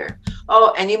accept it here.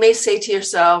 Oh, and you may say to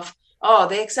yourself, oh,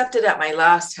 they accept it at my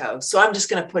last house, so I'm just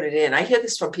going to put it in. I hear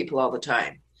this from people all the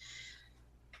time.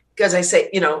 Because I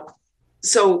say,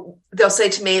 so they'll say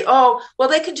to me, oh, well,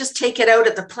 they can just take it out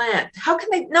at the plant. How can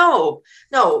they? No,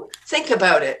 think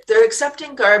about it. They're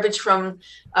accepting garbage from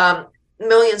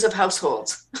millions of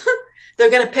households. They're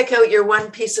going to pick out your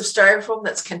one piece of styrofoam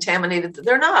that's contaminated.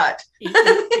 They're not.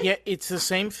 Yeah, it's the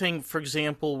same thing, for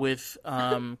example, with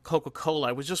Coca-Cola.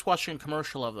 I was just watching a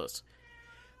commercial of this.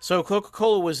 So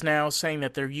Coca-Cola was now saying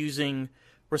that they're using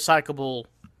recyclable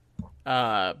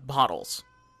bottles.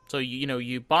 So,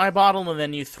 you buy a bottle and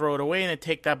then you throw it away and they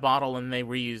take that bottle and they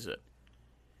reuse it.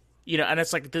 And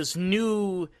it's like this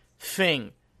new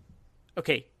thing.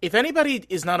 Okay, if anybody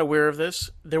is not aware of this,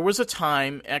 there was a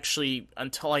time, actually,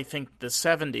 until I think the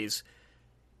 70s,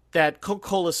 that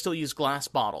Coca-Cola still used glass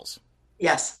bottles.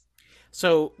 Yes.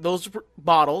 So those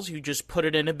bottles, you just put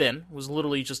it in a bin. It was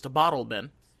literally just a bottle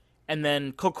bin. And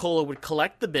then Coca-Cola would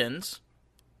collect the bins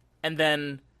and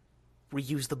then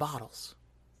reuse the bottles.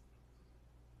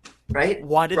 Right?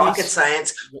 Why did Rocket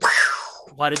science.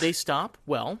 Why did they stop?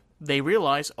 Well, they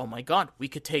realized, oh my God, we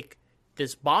could take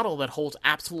this bottle that holds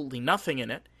absolutely nothing in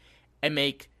it and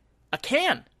make a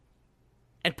can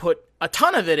and put a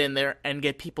ton of it in there and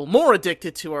get people more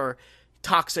addicted to our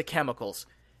toxic chemicals.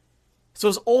 So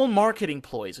it's all marketing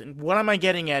ploys. And what am I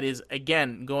getting at is,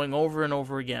 again, going over and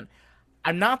over again,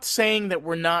 I'm not saying that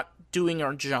we're not doing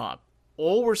our job.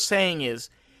 All we're saying is,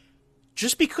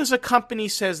 just because a company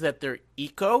says that they're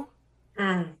eco,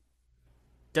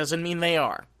 doesn't mean they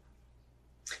are.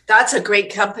 That's a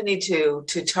great company to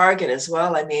target as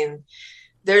well. I mean,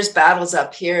 there's battles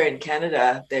up here in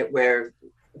Canada where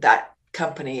that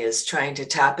company is trying to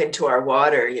tap into our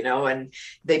water, and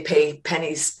they pay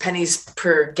pennies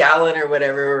per gallon or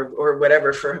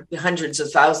whatever for hundreds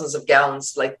of thousands of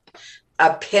gallons, like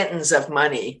a pittance of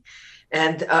money.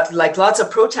 And like lots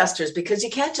of protesters, because you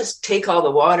can't just take all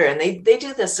the water. And they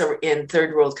do this in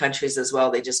third world countries as well.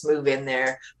 They just move in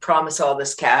there, promise all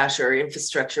this cash or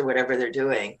infrastructure, whatever they're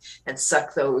doing, and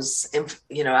suck those,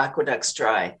 aqueducts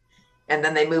dry. And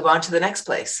then they move on to the next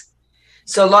place.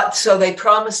 So they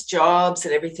promise jobs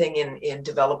and everything in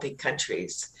developing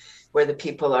countries where the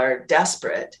people are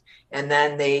desperate. And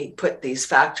then they put these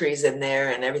factories in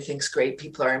there and everything's great.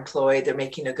 People are employed. They're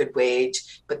making a good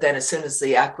wage. But then as soon as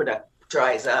the aqueduct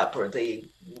dries up or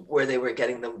where they were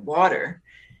getting the water,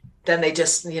 then they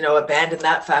just, abandon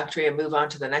that factory and move on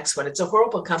to the next one. It's a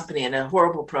horrible company and a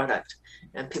horrible product,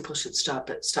 and people should stop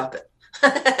it.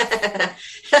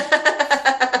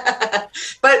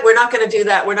 But we're not going to do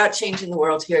that. We're not changing the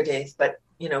world here, Dave, but,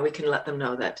 we can let them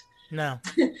know that. No.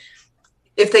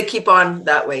 If they keep on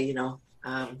that way,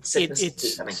 sickness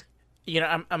is coming.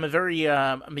 I'm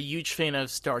a huge fan of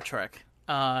Star Trek.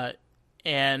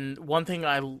 And one thing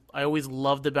I always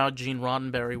loved about Gene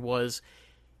Roddenberry was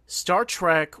Star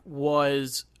Trek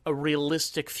was a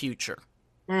realistic future.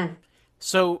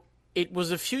 So it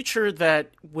was a future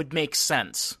that would make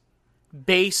sense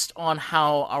based on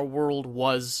how our world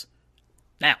was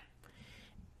now.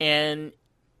 And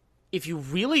if you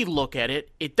really look at it,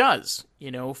 it does.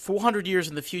 400 years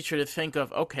in the future to think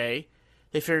of, okay,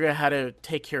 they figured out how to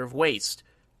take care of waste.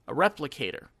 A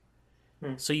replicator.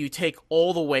 So you take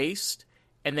all the waste,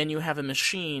 and then you have a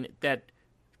machine that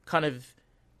kind of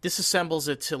disassembles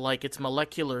it to like its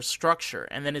molecular structure,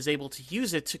 and then is able to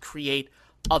use it to create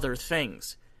other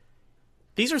things.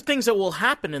 These are things that will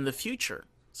happen in the future.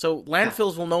 So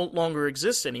landfills will no longer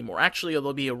exist anymore. Actually,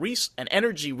 there'll be an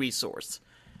energy resource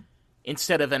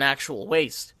instead of an actual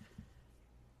waste.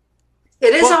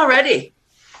 It is already.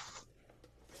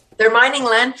 They're mining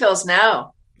landfills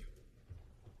now.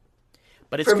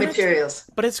 But it's for materials.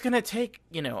 But it's going to take,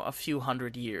 a few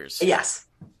hundred years. Yes.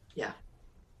 Yeah.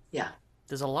 Yeah.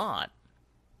 There's a lot.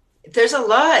 There's a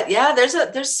lot. Yeah,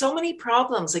 there's so many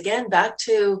problems. Again, back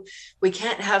to we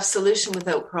can't have solution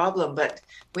without problem, but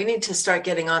we need to start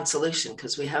getting on solution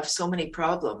because we have so many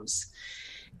problems.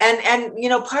 And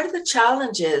part of the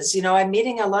challenge is, I'm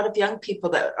meeting a lot of young people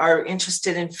that are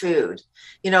interested in food.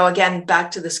 Again,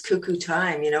 back to this cuckoo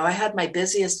time, I had my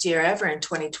busiest year ever in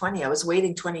 2020. I was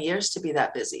waiting 20 years to be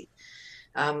that busy.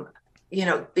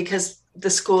 Because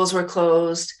the schools were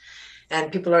closed. And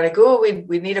people are like, oh,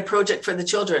 we need a project for the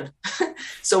children.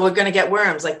 So we're going to get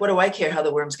worms. Like, what do I care how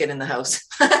the worms get in the house?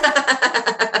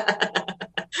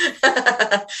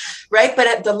 Right.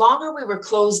 But the longer we were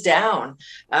closed down,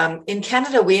 in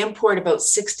Canada, we import about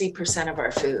 60% of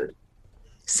our food,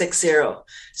 60.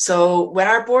 So when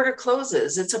our border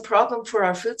closes, it's a problem for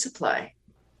our food supply.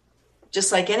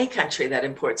 Just like any country that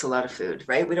imports a lot of food,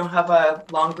 right? We don't have a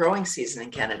long growing season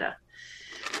in Canada.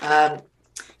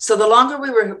 So the longer we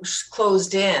were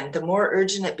closed in, the more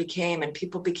urgent it became, and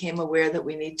people became aware that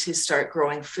we need to start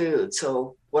growing food.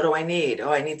 So what do I need?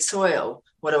 Oh, I need soil.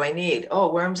 What do I need?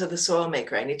 Oh, worms are the soil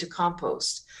maker. I need to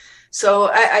compost.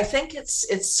 So I think it's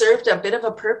served a bit of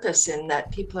a purpose in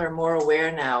that people are more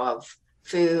aware now of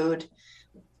food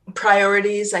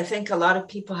priorities. I think a lot of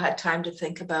people had time to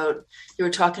think about, you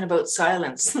were talking about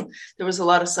silence. There was a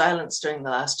lot of silence during the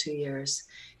last 2 years.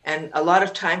 And a lot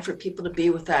of time for people to be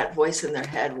with that voice in their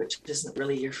head, which isn't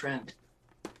really your friend.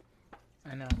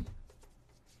 I know.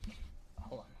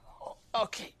 Hold on. Oh,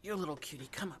 okay, you little cutie,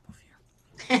 come up over here.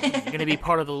 You're gonna be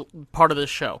part of the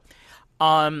show.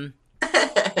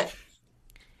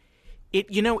 It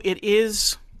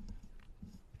is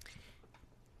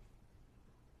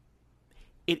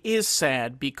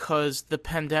sad because the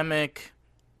pandemic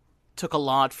took a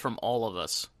lot from all of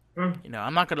us. I'm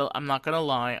not gonna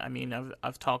lie. I mean,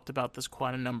 I've talked about this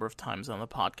quite a number of times on the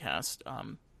podcast.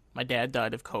 My dad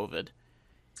died of COVID.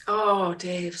 Oh,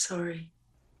 Dave, sorry.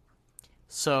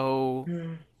 So,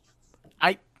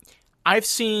 I've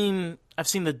seen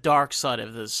the dark side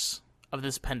of this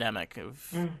pandemic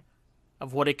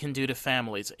of what it can do to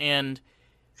families, and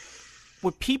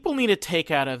what people need to take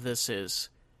out of this is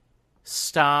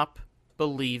stop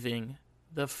believing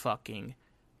the fucking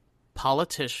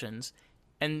politicians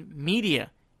and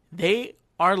media. They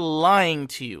are lying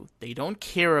to you. They don't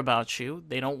care about you.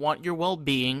 They don't want your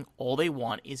well-being. All they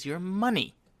want is your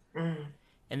money.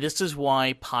 And this is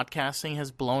why podcasting has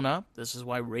blown up. This is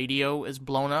why radio is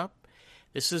blown up.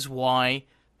 This is why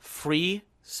free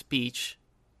speech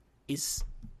it's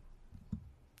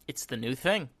the new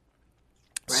thing.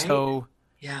 Right? So,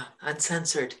 yeah,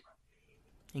 uncensored.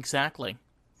 Exactly.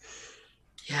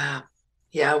 Yeah.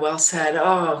 Yeah, well said.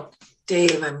 Oh,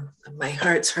 Dave, my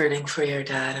heart's hurting for your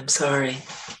dad. I'm sorry.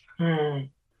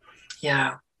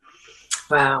 Yeah.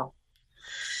 Wow.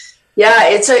 Yeah,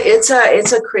 it's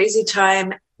a crazy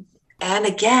time. And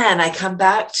again, I come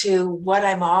back to what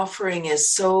I'm offering is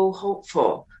so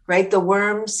hopeful, right? The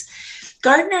worms,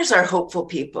 gardeners are hopeful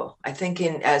people. I think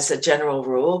as a general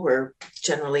rule, we're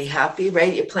generally happy,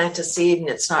 right? You plant a seed and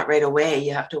it's not right away.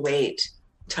 You have to wait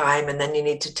time, and then you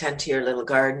need to tend to your little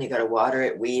garden. You got to water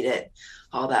it, weed it,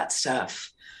 all that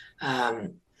stuff.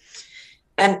 And,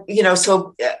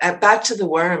 so back to the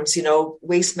worms,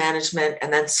 waste management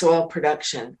and then soil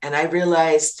production. And I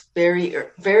realized very,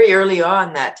 very early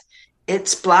on that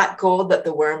it's black gold that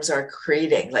the worms are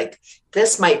creating. Like,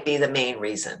 this might be the main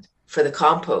reason for the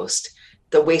compost.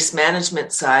 The waste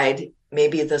management side may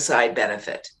be the side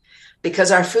benefit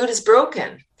because our food is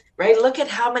broken, right? Look at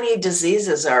how many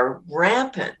diseases are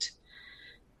rampant,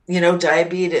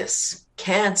 diabetes,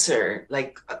 cancer,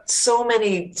 like so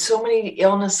many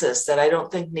illnesses that I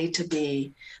don't think need to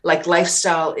be, like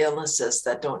lifestyle illnesses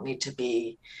that don't need to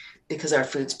be because our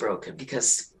food's broken,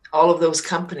 because all of those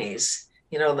companies,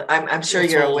 I'm sure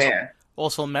you're aware.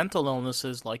 Also mental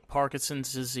illnesses like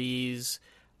Parkinson's disease,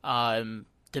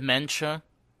 dementia,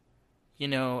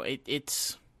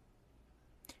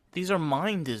 these are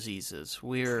mind diseases.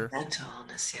 Mental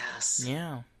illness, yes.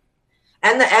 Yeah.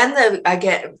 And I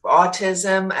get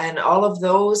autism and all of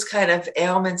those kind of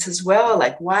ailments as well.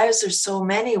 Like, why is there so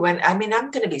many I'm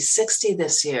going to be 60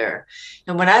 this year.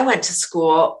 And when I went to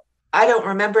school, I don't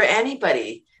remember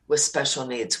anybody with special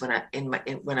needs when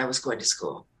I was going to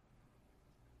school.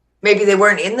 Maybe they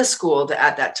weren't in the school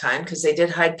at that time because they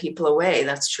did hide people away.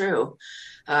 That's true.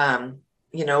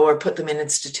 Or put them in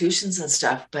institutions and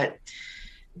stuff. But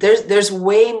there's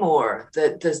way more.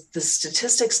 The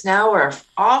statistics now are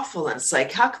awful. And it's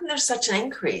like, how come there's such an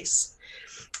increase?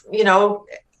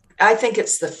 I think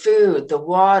it's the food, the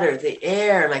water, the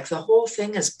air, like the whole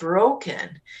thing is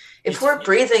broken. If we're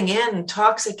breathing in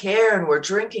toxic air and we're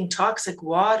drinking toxic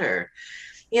water,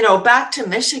 back to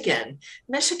Michigan.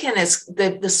 Michigan is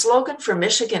the slogan for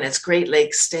Michigan is Great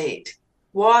Lakes State.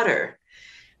 Water.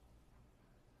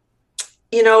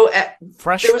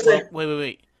 Fresh water.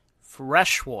 Wait.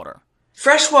 Fresh water.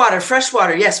 Fresh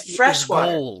water. Yes, fresh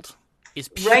water. Gold. Is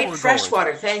pure right, fresh gold.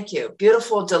 Water. Thank you.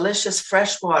 Beautiful, delicious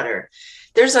fresh water.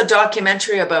 There's a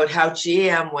documentary about how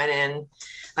GM went in.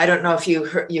 I don't know if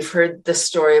you've heard this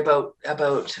story about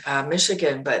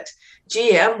Michigan, but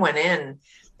GM went in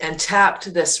and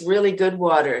tapped this really good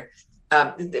water.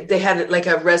 They had like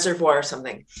a reservoir or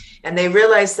something, and they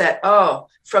realized that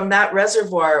from that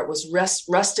reservoir it was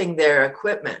rusting their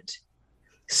equipment.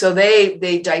 So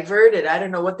they diverted. I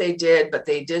don't know what they did, but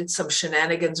they did some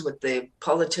shenanigans with the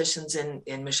politicians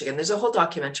in Michigan. There's a whole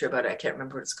documentary about it. I can't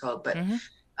remember what it's called, but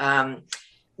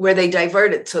where they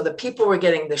diverted. So the people were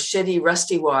getting the shitty,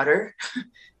 rusty water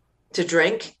to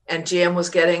drink, and GM was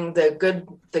getting the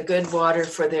good water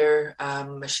for their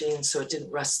machines, so it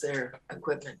didn't rust their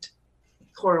equipment.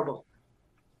 Horrible.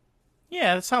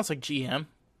 Yeah, that sounds like GM.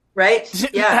 Right?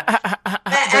 Yeah.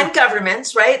 and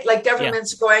governments, right? Like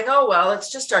governments going, oh, well, it's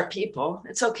just our people.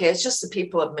 It's okay. It's just the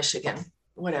people of Michigan.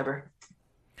 Whatever.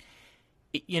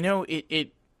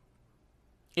 It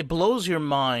blows your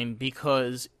mind,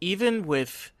 because even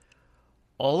with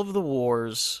all of the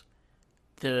wars,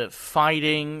 the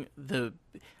fighting,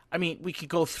 we could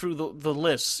go through the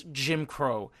lists: Jim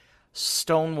Crow,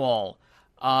 Stonewall,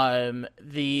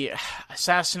 the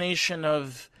assassination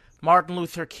of Martin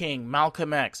Luther King,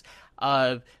 Malcolm X,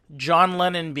 John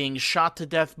Lennon being shot to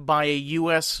death by a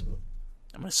U.S.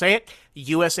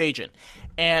 agent.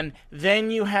 And then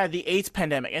you had the AIDS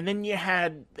pandemic, and then you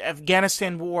had the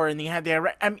Afghanistan war, and you had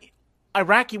the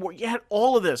Iraqi war. You had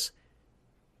all of this.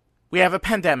 We have a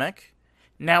pandemic.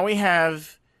 Now we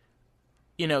have,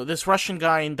 this Russian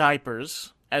guy in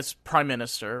diapers as prime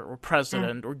minister or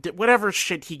president or whatever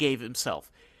shit he gave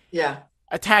himself. Yeah.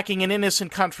 Attacking an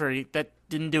innocent country that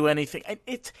didn't do anything.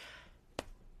 It's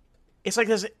like,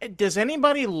 does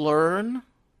anybody learn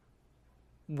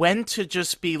when to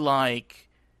just be like,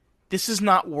 this is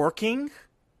not working?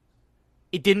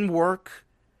 It didn't work.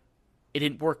 It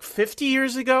didn't work 50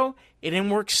 years ago. It didn't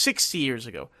work 60 years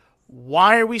ago.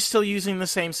 Why are we still using the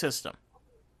same system?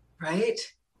 Right?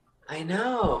 I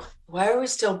know. Why are we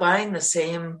still buying the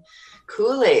same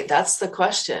Kool-Aid? That's the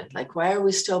question. Like, why are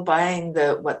we still buying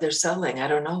what they're selling? I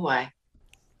don't know why.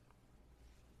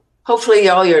 Hopefully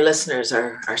all your listeners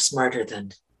are smarter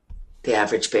than the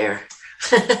average bear.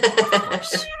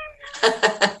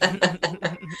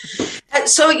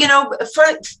 So,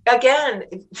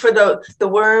 for the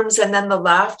worms and then the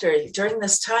laughter, during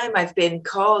this time, I've been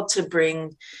called to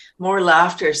bring more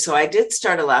laughter. So I did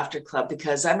start a laughter club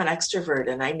because I'm an extrovert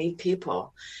and I need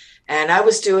people. And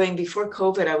before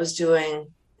COVID, I was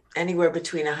doing anywhere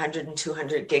between 100 and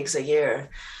 200 gigs a year,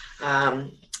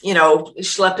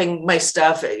 schlepping my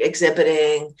stuff,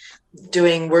 exhibiting,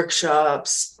 doing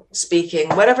workshops, speaking,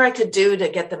 whatever I could do to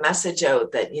get the message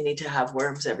out that you need to have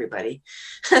worms, everybody.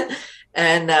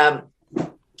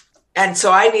 And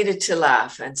so I needed to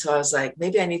laugh. And so I was like,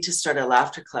 maybe I need to start a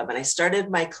laughter club. And I started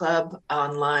my club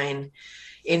online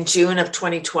in June of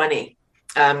 2020.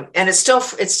 And it's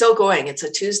still going. It's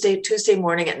a Tuesday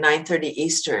morning at 9:30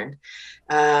 Eastern.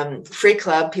 Free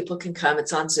club. People can come.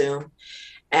 It's on Zoom.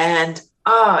 And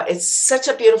it's such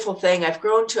a beautiful thing. I've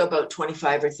grown to about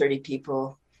 25 or 30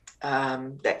 people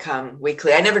that come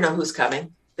weekly. I never know who's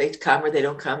coming. They come or they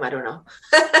don't come. I don't know.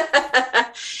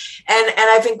 And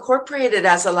I've incorporated,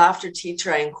 as a laughter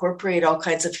teacher, I incorporate all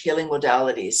kinds of healing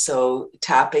modalities. So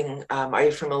tapping, are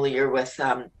you familiar with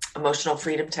emotional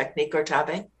freedom technique or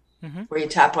tapping? Mm-hmm. Where you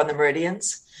tap on the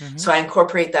meridians. Mm-hmm. So I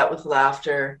incorporate that with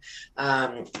laughter,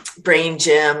 brain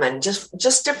gym, and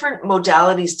just different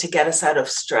modalities to get us out of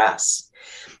stress.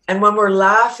 And when we're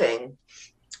laughing,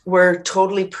 we're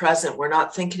totally present. We're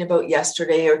not thinking about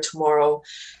yesterday or tomorrow.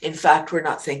 In fact, we're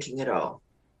not thinking at all.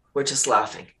 We're just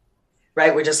laughing,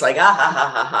 right? We're just like, ah, ha, ha,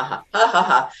 ha, ha, ha, ha,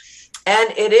 ha.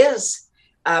 And it is,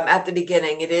 at the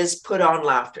beginning, it is put on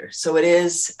laughter. So it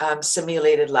is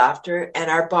simulated laughter, and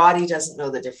our body doesn't know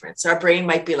the difference. Our brain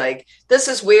might be like, this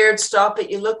is weird. Stop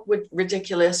it. You look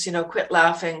ridiculous. Quit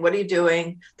laughing. What are you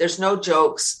doing? There's no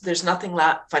jokes. There's nothing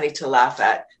funny to laugh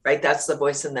at, right? That's the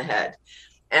voice in the head.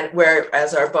 And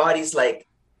whereas our body's like,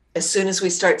 as soon as we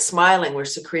start smiling, we're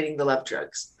secreting the love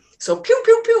drugs. So pew,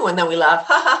 pew, pew. And then we laugh,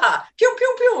 ha, ha, ha, pew,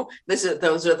 pew, pew.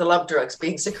 Those are the love drugs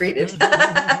being secreted.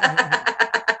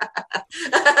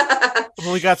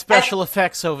 Well, we got special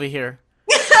effects over here.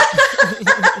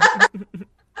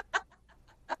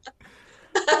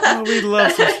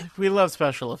 Oh, we love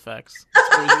special effects.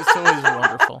 It's always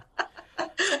wonderful.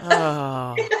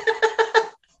 Oh.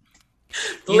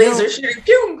 Laser shooting.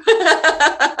 Pew!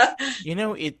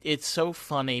 It's so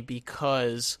funny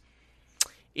because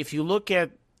if you look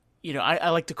at, I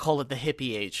like to call it the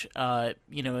hippie age,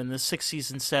 in the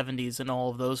 60s and 70s and all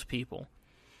of those people.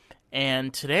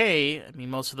 And today, I mean,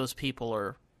 most of those people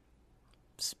are,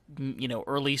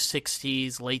 early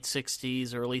 60s, late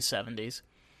 60s, early 70s.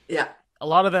 Yeah. A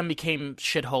lot of them became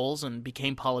shitholes and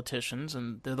became politicians,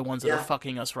 and they're the ones that Yeah. are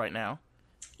fucking us right now.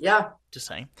 Yeah. Just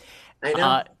saying. I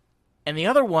know. And the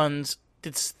other ones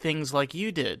did things like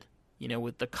you did,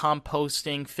 with the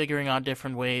composting, figuring out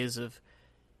different ways of...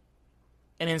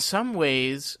 And in some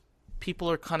ways, people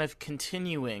are kind of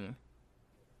continuing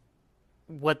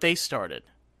what they started.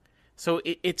 So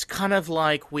it's kind of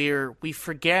like we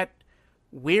forget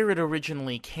where it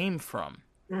originally came from.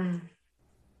 Mm.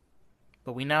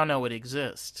 But we now know it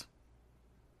exists.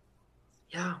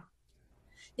 Yeah.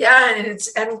 Yeah,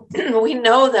 and we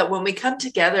know that when we come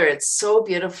together, it's so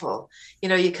beautiful.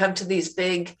 You come to these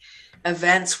big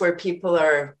events where people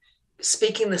are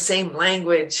speaking the same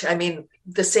language. I mean,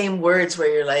 the same words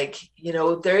where you're like,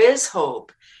 there is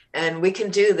hope and we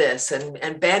can do this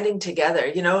and banding together,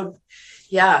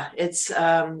 yeah, it's,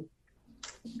 yeah.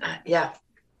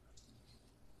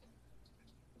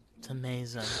 It's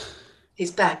amazing.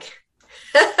 He's back.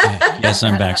 Yes,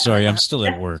 I'm back. Sorry, I'm still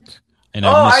at work. And Oh,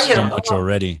 I've are missed you? so much Oh.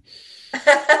 already.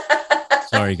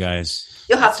 Sorry, guys.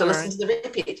 You'll have That's to all listen right. to the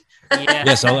repeat. Yeah.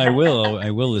 Yes, I will. I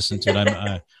will listen to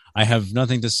it. I have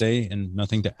nothing to say and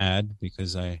nothing to add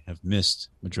because I have missed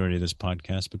majority of this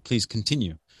podcast. But please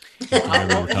continue.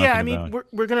 Whatever we're talking Yeah, I mean, about.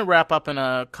 we're gonna wrap up in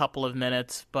a couple of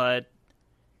minutes, but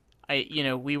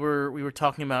we were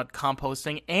talking about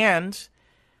composting, and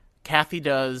Kathy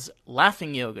does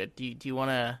laughing yoga. Do you want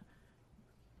to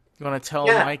tell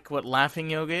Yeah. Mike what laughing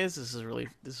yoga is? This is really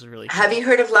Have cool. you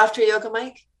heard of laughter yoga,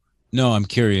 Mike? No, I'm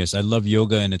curious. I love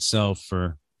yoga in itself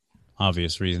for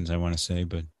obvious reasons. I want to say,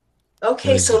 but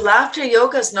Okay, so laughter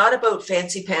yoga is not about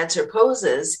fancy pants or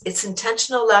poses. It's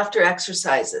intentional laughter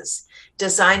exercises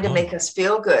designed to make us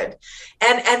feel good.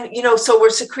 And so we're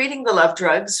secreting the love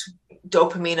drugs,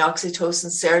 dopamine,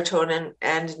 oxytocin, serotonin,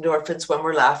 and endorphins when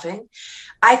we're laughing.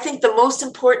 I think the most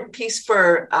important piece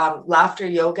for laughter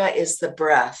yoga is the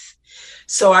breath.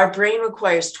 So our brain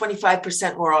requires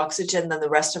 25% more oxygen than the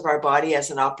rest of our body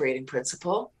as an operating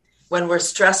principle. When we're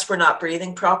stressed, we're not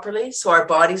breathing properly. So our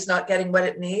body's not getting what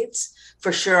it needs.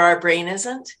 For sure, our brain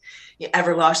isn't. You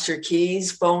ever lost your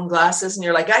keys, phone, glasses, and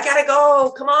you're like, I gotta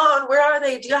go. Come on, where are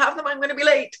they? Do you have them? I'm going to be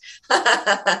late.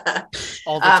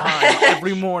 All the time,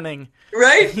 every morning.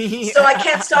 Right? Yeah. So I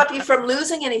can't stop you from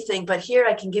losing anything, but here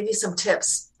I can give you some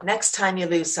tips. Next time you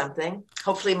lose something,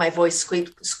 hopefully my voice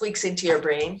squeaks into your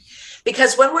brain.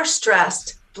 Because when we're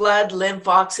stressed, blood, lymph,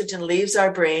 oxygen leaves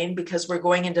our brain because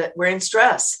we're in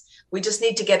stress. We just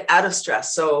need to get out of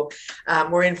stress. So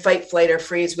we're in fight, flight, or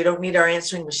freeze. We don't need our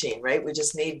answering machine, right? We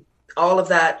just need all of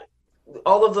that,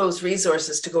 all of those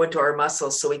resources to go into our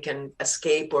muscles so we can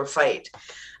escape or fight.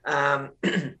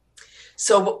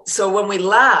 So when we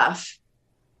laugh,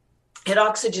 it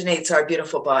oxygenates our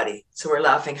beautiful body. So we're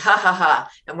laughing, ha, ha, ha.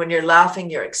 And when you're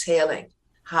laughing, you're exhaling,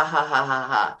 ha, ha, ha, ha,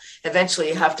 ha. Eventually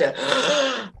you have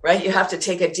to, right? You have to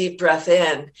take a deep breath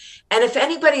in. And if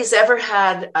anybody's ever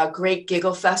had a great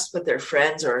giggle fest with their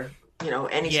friends or,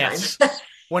 anytime. Yes.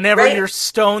 Whenever Right? you're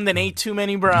stoned and ate too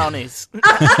many brownies.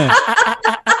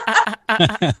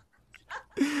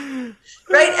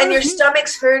 Right? And your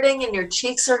stomach's hurting and your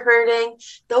cheeks are hurting.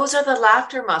 Those are the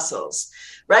laughter muscles,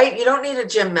 right? You don't need a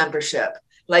gym membership.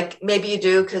 Like maybe you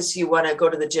do because you want to go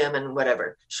to the gym and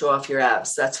whatever, show off your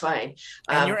abs. That's fine.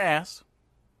 And your ass.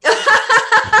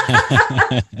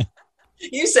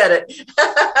 You said it.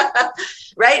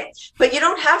 Right? But you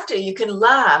don't have to. You can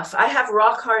laugh. I have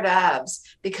rock hard abs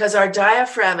because our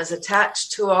diaphragm is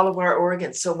attached to all of our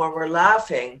organs. So when we're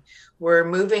laughing, we're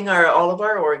moving all of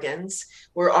our organs.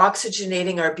 We're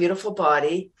oxygenating our beautiful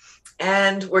body.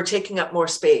 And we're taking up more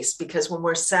space because when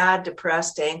we're sad,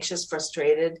 depressed, anxious,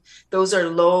 frustrated, those are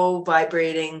low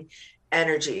vibrating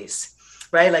energies,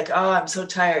 right? Like, oh, I'm so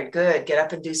tired. Good. Get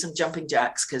up and do some jumping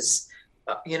jacks because,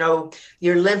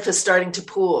 your lymph is starting to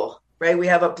pool, right? We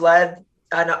have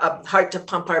a heart to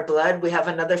pump our blood. We have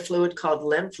another fluid called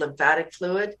lymphatic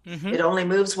fluid. Mm-hmm. It only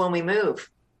moves when we move.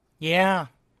 Yeah.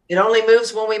 It only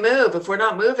moves when we move. If we're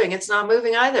not moving, it's not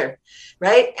moving either,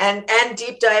 right? And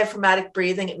deep diaphragmatic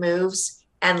breathing, it moves,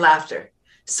 and laughter.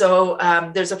 So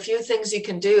there's a few things you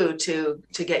can do to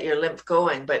get your lymph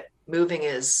going, but moving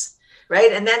is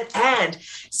right. And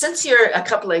since you're a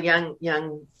couple of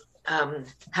young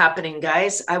happening,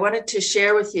 guys, I wanted to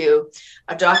share with you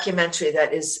a documentary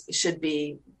that should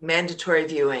be mandatory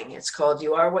viewing. It's called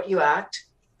You Are What You Act.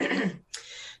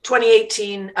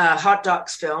 2018 Hot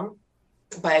Docs film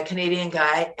by a Canadian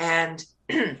guy. And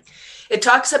he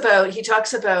talks about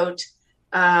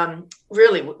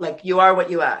really like you are what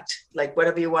you act, like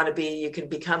whatever you want to be, you can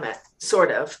become it,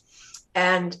 sort of.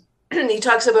 And he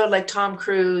talks about like Tom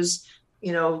Cruise,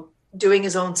 doing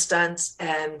his own stunts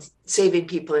and saving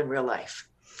people in real life.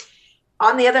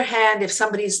 On the other hand, if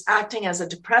somebody's acting as a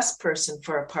depressed person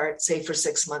for a part, say for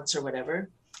 6 months or whatever,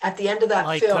 at the end of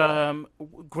that film...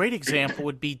 great example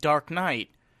would be Dark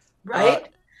Knight. Right?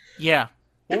 Yeah.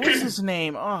 What was his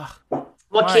name? Oh,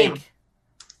 Joaquin.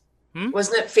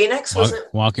 Wasn't it Phoenix? Wasn't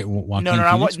it? Joaquin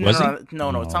Phoenix?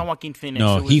 No, it's not Joaquin Phoenix.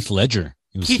 No, it was Heath Ledger.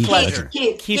 It was Heath Ledger.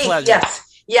 Keith Ledger.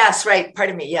 Yes, right.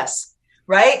 Pardon me. Yes.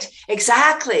 Right?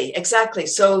 Exactly.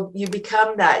 So you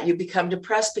become that. You become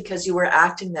depressed because you were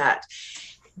acting that.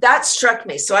 That struck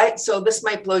me. So this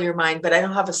might blow your mind, but I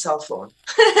don't have a cell phone.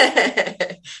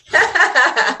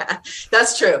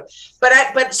 That's true.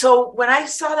 But so when I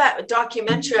saw that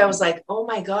documentary, I was like, oh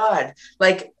my God,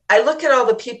 like I look at all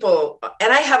the people,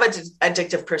 and I have an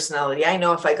addictive personality. I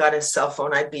know if I got a cell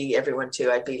phone, I'd be everyone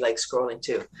too. I'd be like scrolling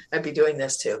too. I'd be doing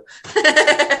this too.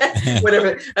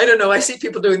 Whatever. I don't know. I see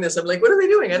people doing this. I'm like, what are they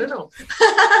doing? I don't know.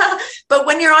 But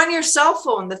when you're on your cell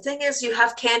phone, the thing is you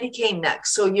have candy cane neck.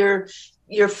 So your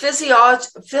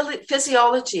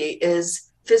physiology is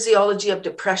physiology of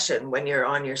depression when you're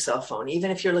on your cell phone.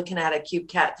 Even if you're looking at a cute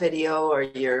cat video or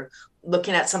you're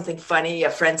looking at something funny, a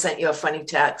friend sent you a funny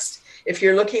text. If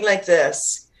you're looking like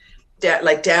this,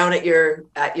 like down at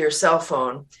your cell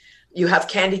phone, you have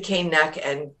candy cane neck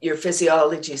and your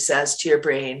physiology says to your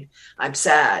brain, I'm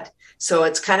sad. So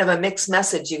it's kind of a mixed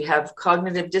message. You have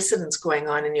cognitive dissonance going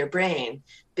on in your brain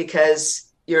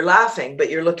because you're laughing,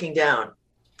 but you're looking down.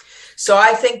 So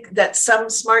I think that some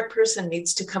smart person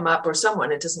needs to come up, or someone,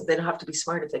 they don't have to be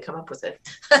smart if they come up with it.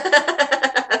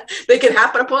 They can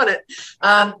happen upon it.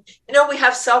 We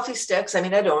have selfie sticks. I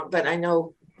mean, I don't, but I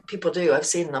know people do. I've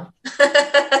seen them.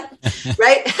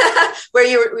 Right? Where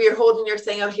you're holding your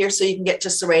thing out here so you can get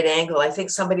just the right angle. I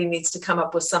think somebody needs to come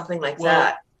up with something like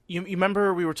that. You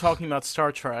remember we were talking about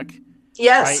Star Trek?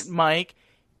 Yes. Right, Mike?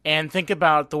 And think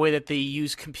about the way that they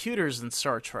use computers in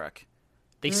Star Trek.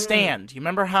 They stand. You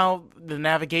remember how the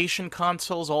navigation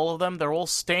consoles, all of them, they're all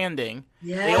standing.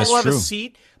 Yeah. They all have a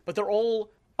seat, but they're all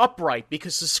upright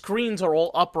because the screens are all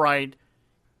upright.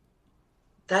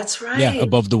 That's right. Yeah,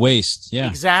 above the waist. Yeah.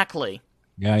 Exactly.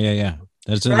 Yeah.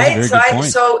 That's a right? very good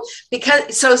point.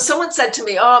 So someone said to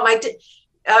me,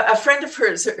 a friend of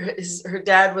hers, her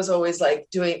dad was always like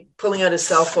pulling out his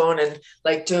cell phone and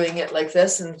like doing it like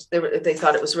this. And they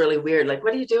thought it was really weird. Like,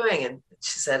 what are you doing? And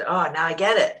she said, oh, now I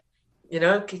get it.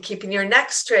 Keeping your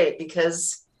neck straight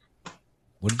because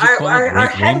our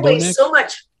head weighs so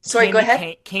much. Sorry, go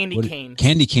ahead. Candy cane.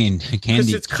 Candy cane.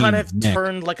 Because it's kind of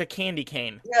turned like a candy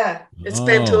cane. Yeah, it's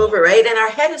bent over, right? And our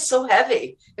head is so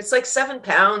heavy. It's like 7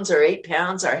 pounds or 8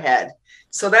 pounds, our head.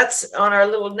 So that's on our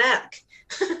little neck.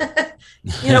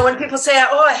 When people say,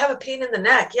 oh, I have a pain in the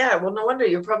neck. Yeah, well, no wonder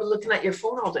you're probably looking at your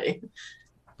phone all day.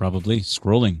 Probably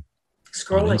scrolling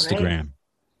on Instagram.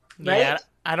 Right? Yeah,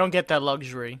 I don't get that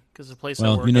luxury because the place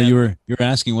I work at. You're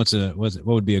asking what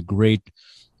would be a great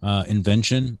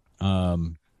invention.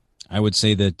 I would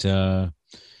say that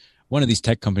one of these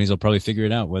tech companies will probably figure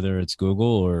it out, whether it's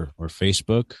Google or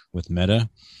Facebook with Meta,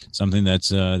 something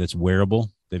that's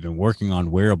wearable. They've been working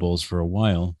on wearables for a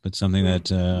while, but something that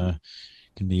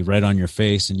can be right on your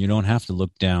face and you don't have to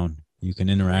look down. You can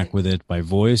interact with it by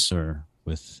voice or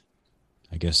with,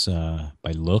 I guess,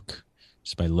 by look.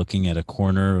 Just by looking at a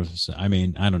corner of, I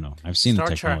don't know. I've seen the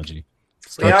technology.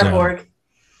 We are bored.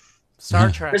 Star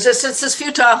Trek. Resistance is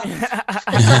futile.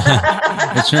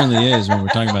 It certainly is when we're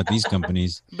talking about these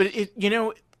companies. But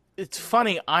it's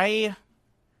funny. I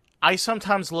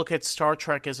sometimes look at Star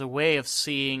Trek as a way of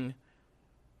seeing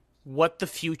what the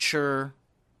future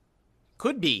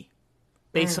could be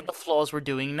based on the flaws we're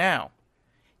doing now.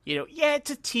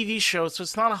 It's a TV show, so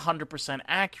it's not 100%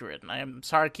 accurate. And I'm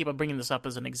sorry to keep on bringing this up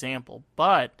as an example,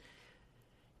 but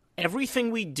everything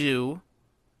we do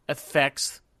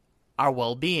affects our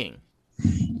well-being.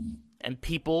 And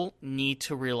people need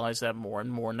to realize that more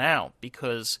and more now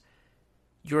because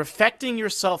you're affecting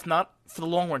yourself not for the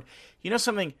long run. You know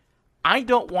something? I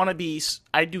do not want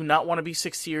to be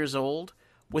 60 years old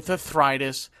with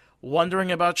arthritis,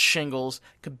 wondering about shingles,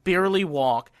 could barely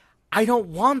walk. I don't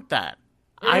want that.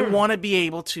 I want to be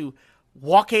able to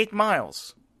walk 8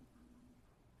 miles.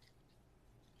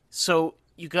 So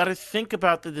you got to think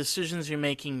about the decisions you're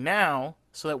making now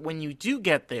so that when you do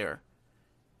get there,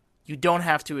 you don't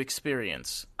have to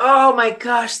experience. Oh my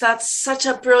gosh, that's such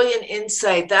a brilliant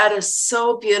insight. That is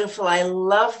so beautiful. I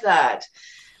love that.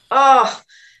 Oh,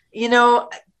 you know,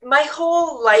 my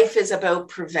whole life is about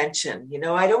prevention. You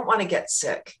know, I don't want to get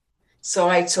sick. So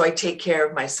I take care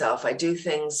of myself. I do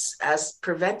things as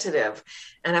preventative.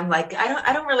 And I'm like,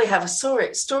 I don't really have a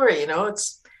story, you know.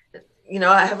 It's, you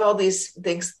know, I have all these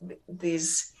things,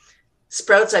 these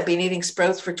sprouts. I've been eating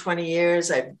sprouts for 20 years.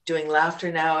 I'm doing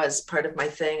laughter now as part of my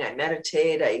thing. I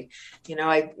meditate. My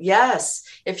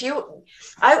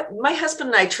husband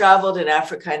and I traveled in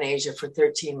Africa and Asia for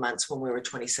 13 months when we were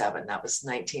 27. That was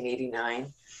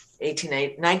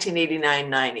 1989,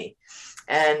 90.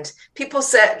 And people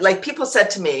said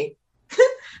to me,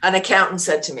 an accountant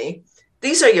said to me,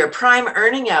 these are your prime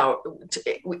earning out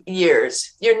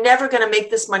years. You're never going to make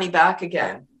this money back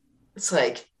again. It's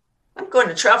like, I'm going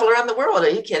to travel around the world. Are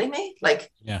you kidding me?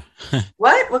 Like, yeah.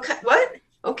 What?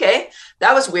 Okay.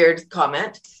 That was a weird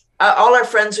comment. All our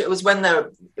friends, it was when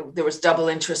there was double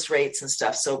interest rates and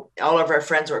stuff. So all of our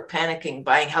friends were panicking,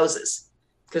 buying houses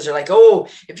because they're like, oh,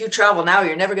 if you travel now,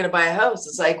 you're never going to buy a house.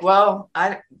 It's like, well,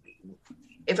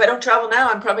 if I don't travel now,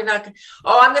 I'm probably not going to.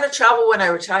 Oh, I'm going to travel when I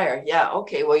retire. Yeah.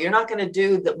 Okay. Well, you're not going to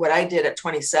do what I did at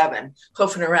 27,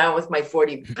 hoofing around with my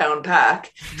 40-pound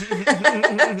pack.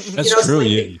 That's true.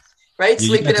 Sleeping, right? You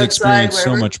Sleeping get to outside. experience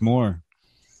so much more.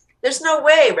 There's no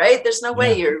way, right? There's no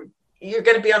way you're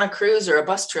going to be on a cruise or a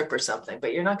bus trip or something,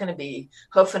 but you're not going to be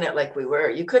hoofing it like we were.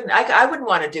 You couldn't. I wouldn't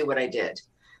want to do what I did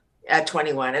at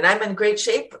 21, and I'm in great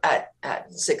shape at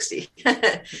 60.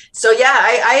 So yeah,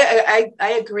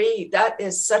 I agree. That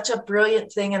is such a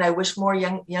brilliant thing, and I wish more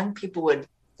young people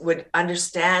would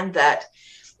understand that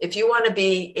if you want to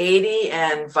be 80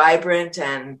 and vibrant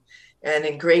and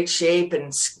in great shape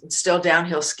and still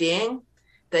downhill skiing,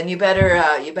 then you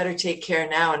better take care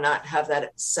now and not have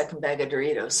that second bag of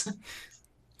Doritos.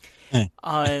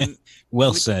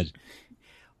 Well said.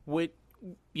 What,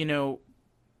 you know,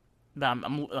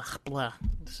 blah.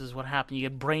 This is what happened. You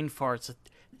get brain farts at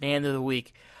the end of the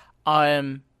week.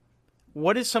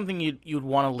 What is something you'd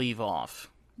want to leave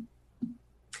off?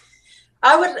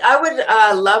 I would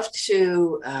love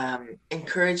to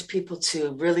encourage people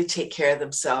to really take care of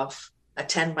themselves.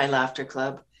 Attend my laughter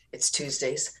club. It's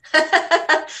Tuesdays.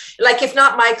 Like if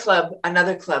not my club,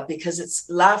 another club, because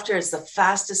laughter is the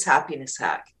fastest happiness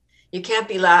hack. You can't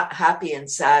be happy and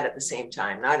sad at the same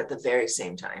time, not at the very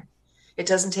same time. It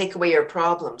doesn't take away your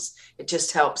problems. It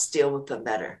just helps deal with them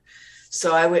better.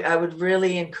 So I would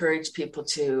really encourage people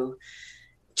to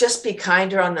just be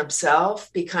kinder on themselves,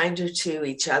 be kinder to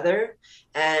each other,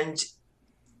 and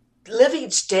live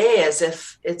each day as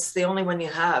if it's the only one you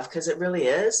have, because it really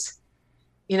is.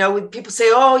 You know, when people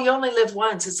say, oh, you only live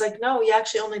once. It's like, no, you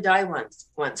actually only die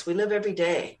once. We live every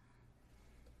day.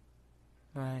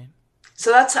 Right.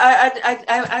 So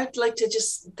I'd like to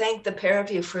just thank the pair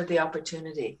of you for the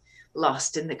opportunity.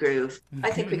 Lost in the groove.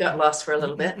 I think we got lost for a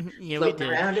little bit. Yeah, floating we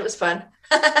did. around. It was fun.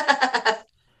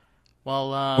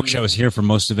 Well, Wish I was here for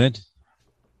most of it.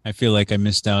 I feel like I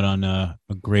missed out on a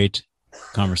great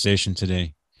conversation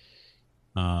today.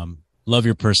 Love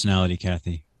your personality,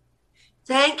 Kathy.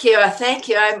 Thank you.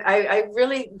 I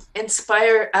really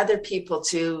inspire other people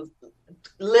to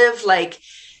live like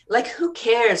who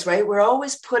cares, right? We're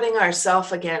always putting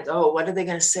ourselves against, oh, what are they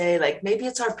going to say? Like maybe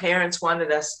it's our parents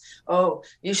wanted us, oh,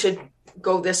 you should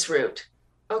go this route.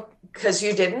 Oh, because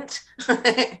you didn't,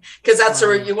 because that's the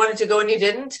route you wanted to go and you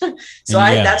didn't. So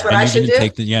that's what I should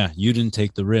do. You didn't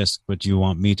take the risk, but you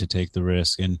want me to take the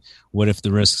risk. And what if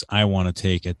the risks I want to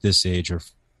take at this age are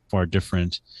far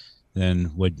different than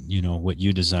what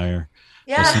you desire?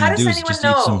 Yeah. How does anyone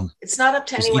know? It's not up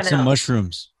to anyone else. Eat some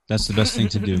mushrooms. That's the best thing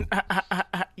to do.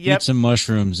 Yep. Eat some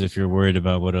mushrooms if you're worried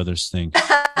about what others think.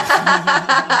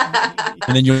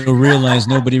 And then you'll realize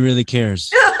nobody really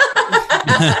cares.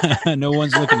 No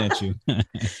one's looking at you.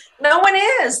 No one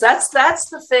is. That's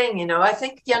the thing. You know, I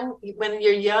think when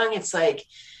you're young, it's like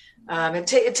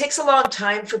it takes a long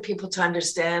time for people to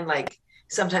understand. Like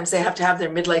sometimes they have to have their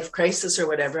midlife crisis or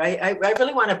whatever. I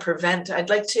really want to prevent. I'd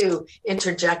like to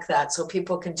interject that so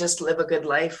people can just live a good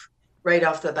life right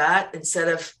off the bat instead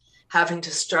of having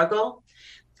to struggle.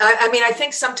 I mean, I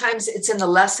think sometimes it's in the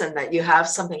lesson that you have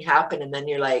something happen and then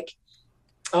you're like,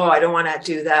 oh, I don't want to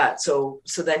do that. So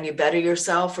then you better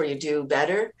yourself or you do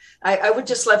better. I would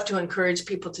just love to encourage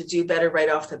people to do better right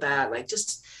off the bat. Like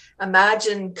just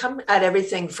imagine, come at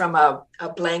everything from a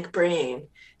blank brain.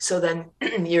 So then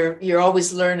you're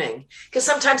always learning, because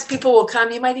sometimes people will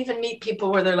come, you might even meet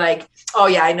people where they're like, oh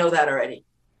yeah, I know that already.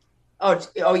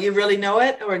 Oh, you really know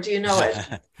it? Or do you know it?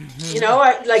 You know,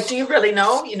 like, do you really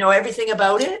know? You know everything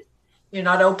about it? You're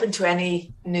not open to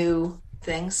any new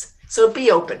things. So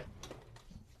be open.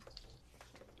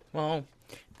 Well,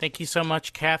 thank you so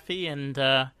much, Kathy, and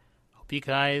hope you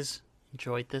guys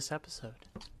enjoyed this episode.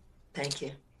 Thank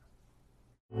you.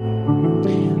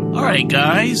 All right,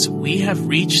 guys, we have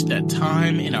reached that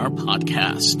time in our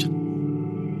podcast.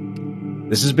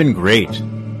 This has been great.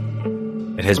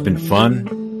 It has been fun,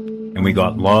 and we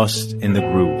got lost in the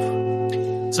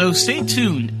groove. So stay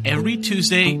tuned. Every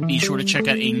Tuesday, be sure to check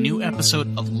out a new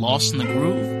episode of Lost in the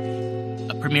Groove.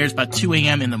 It premieres about 2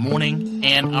 a.m. in the morning,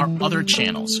 and our other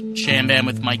channels, Jam Bam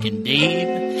with Mike and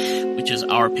Dave, which is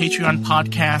our Patreon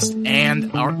podcast,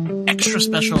 and our extra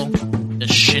special, The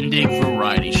Shindig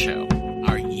Variety Show,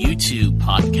 our YouTube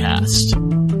podcast.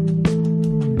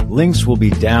 Links will be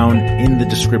down in the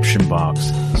description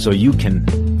box, so you can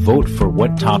vote for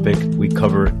what topic we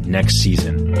cover next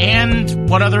season. And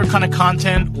what other kind of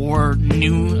content or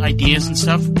new ideas and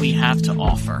stuff we have to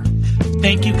offer.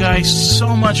 Thank you guys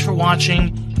so much for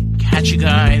watching. Catch you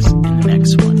guys in the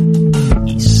next one.